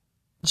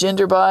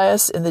gender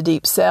bias in the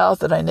Deep South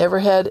that I never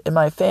had in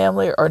my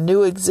family or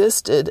knew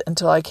existed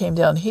until I came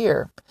down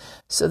here.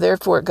 So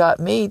therefore it got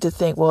me to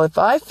think, well, if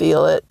I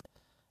feel it,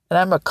 and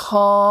I'm a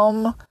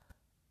calm,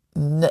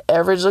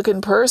 average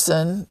looking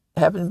person,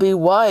 happen to be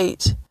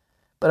white,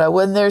 but I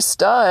wasn't their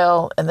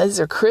style, and these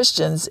are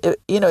Christians,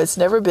 it's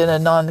never been a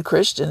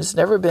non-Christian. It's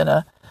never been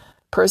a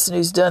person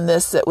who's done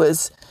this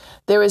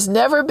there has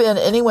never been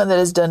anyone that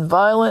has done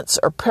violence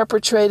or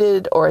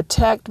perpetrated or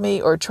attacked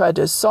me or tried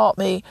to assault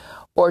me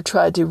or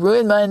tried to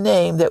ruin my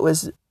name that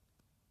was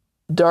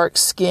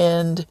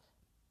dark-skinned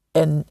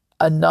and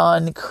a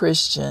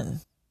non-Christian.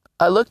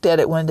 I looked at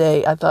it one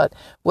day. I thought,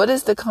 what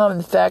is the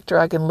common factor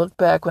I can look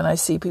back when I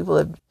see people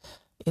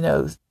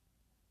have,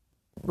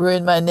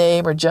 ruined my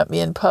name or jumped me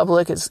in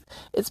public?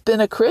 It's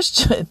been a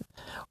Christian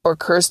or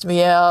cursed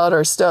me out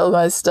or stole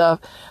my stuff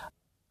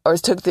or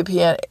took the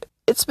piano.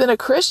 It's been a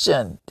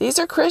Christian. These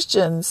are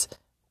Christians,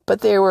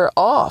 but they were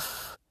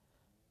off.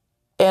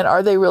 And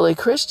are they really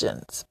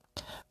Christians?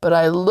 But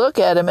I look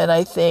at them and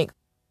I think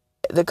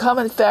the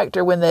common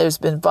factor when there's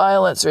been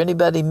violence or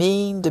anybody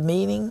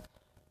demeaning,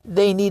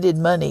 they needed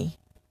money.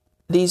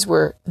 These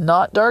were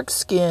not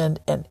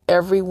dark-skinned, and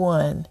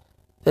everyone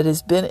that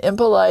has been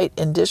impolite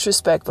and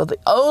disrespectful, the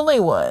only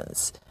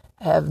ones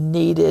have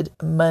needed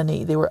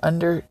money. They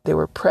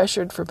were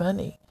pressured for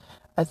money.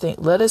 I think,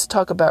 let us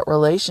talk about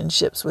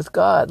relationships with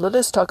God. Let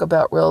us talk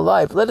about real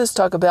life. Let us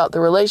talk about the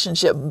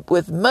relationship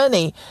with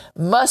money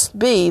must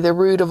be the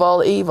root of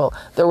all evil.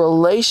 The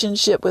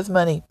relationship with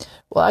money.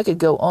 Well, I could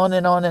go on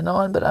and on and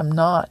on, but I'm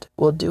not.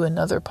 We'll do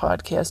another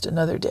podcast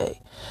another day.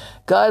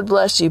 God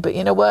bless you. But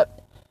you know what?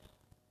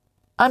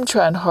 I'm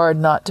trying hard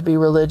not to be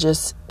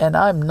religious, and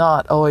I'm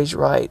not always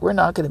right. We're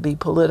not going to be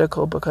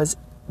political because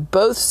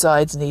both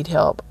sides need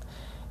help.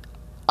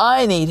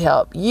 I need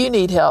help. You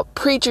need help.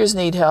 Preachers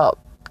need help.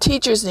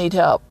 Teachers need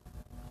help.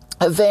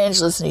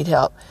 Evangelists need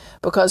help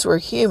because we're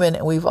human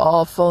and we've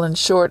all fallen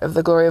short of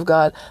the glory of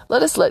God.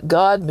 Let us let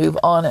God move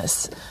on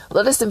us.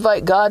 Let us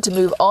invite God to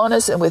move on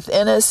us and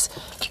within us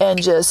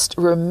and just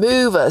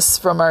remove us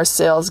from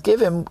ourselves.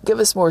 Give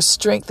us more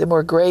strength and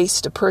more grace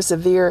to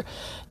persevere,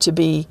 to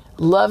be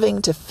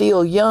loving, to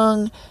feel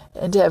young,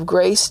 and to have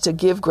grace to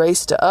give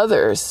grace to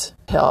others.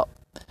 Help.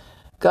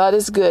 God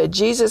is good.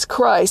 Jesus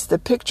Christ, the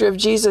picture of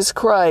Jesus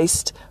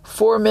Christ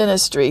for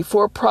ministry,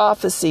 for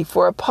prophecy,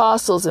 for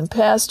apostles and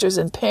pastors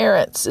and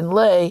parents and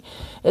lay.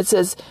 It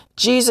says,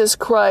 Jesus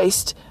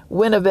Christ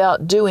went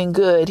about doing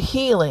good,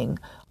 healing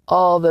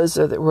all those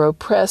that were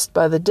oppressed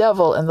by the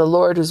devil, and the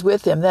Lord was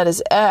with him. That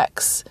is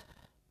Acts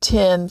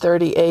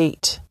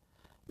 10:38.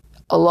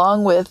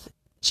 Along with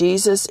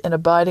Jesus in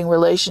abiding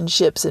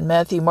relationships in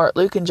Matthew, Mark,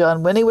 Luke, and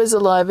John when he was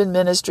alive in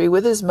ministry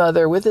with his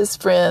mother, with his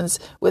friends,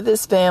 with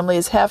his family,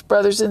 his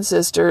half-brothers and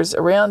sisters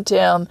around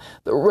town,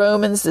 the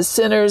Romans, the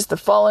sinners, the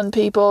fallen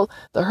people,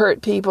 the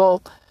hurt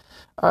people.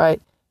 All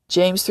right,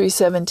 James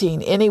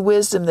 3:17. Any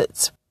wisdom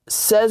that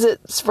says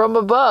it's from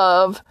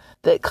above,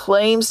 that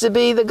claims to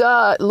be the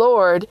God,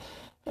 Lord,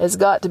 has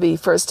got to be,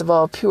 first of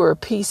all, pure,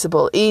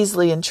 peaceable,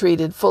 easily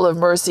entreated, full of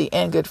mercy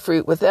and good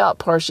fruit, without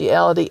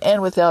partiality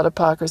and without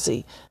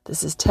hypocrisy.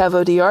 This is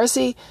Taveau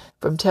DRC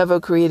from Taveau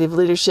Creative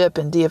Leadership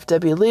and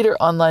DFW Leader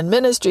Online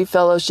Ministry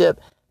Fellowship,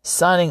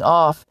 signing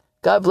off.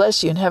 God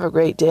bless you and have a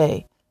great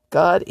day.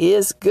 God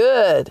is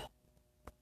good.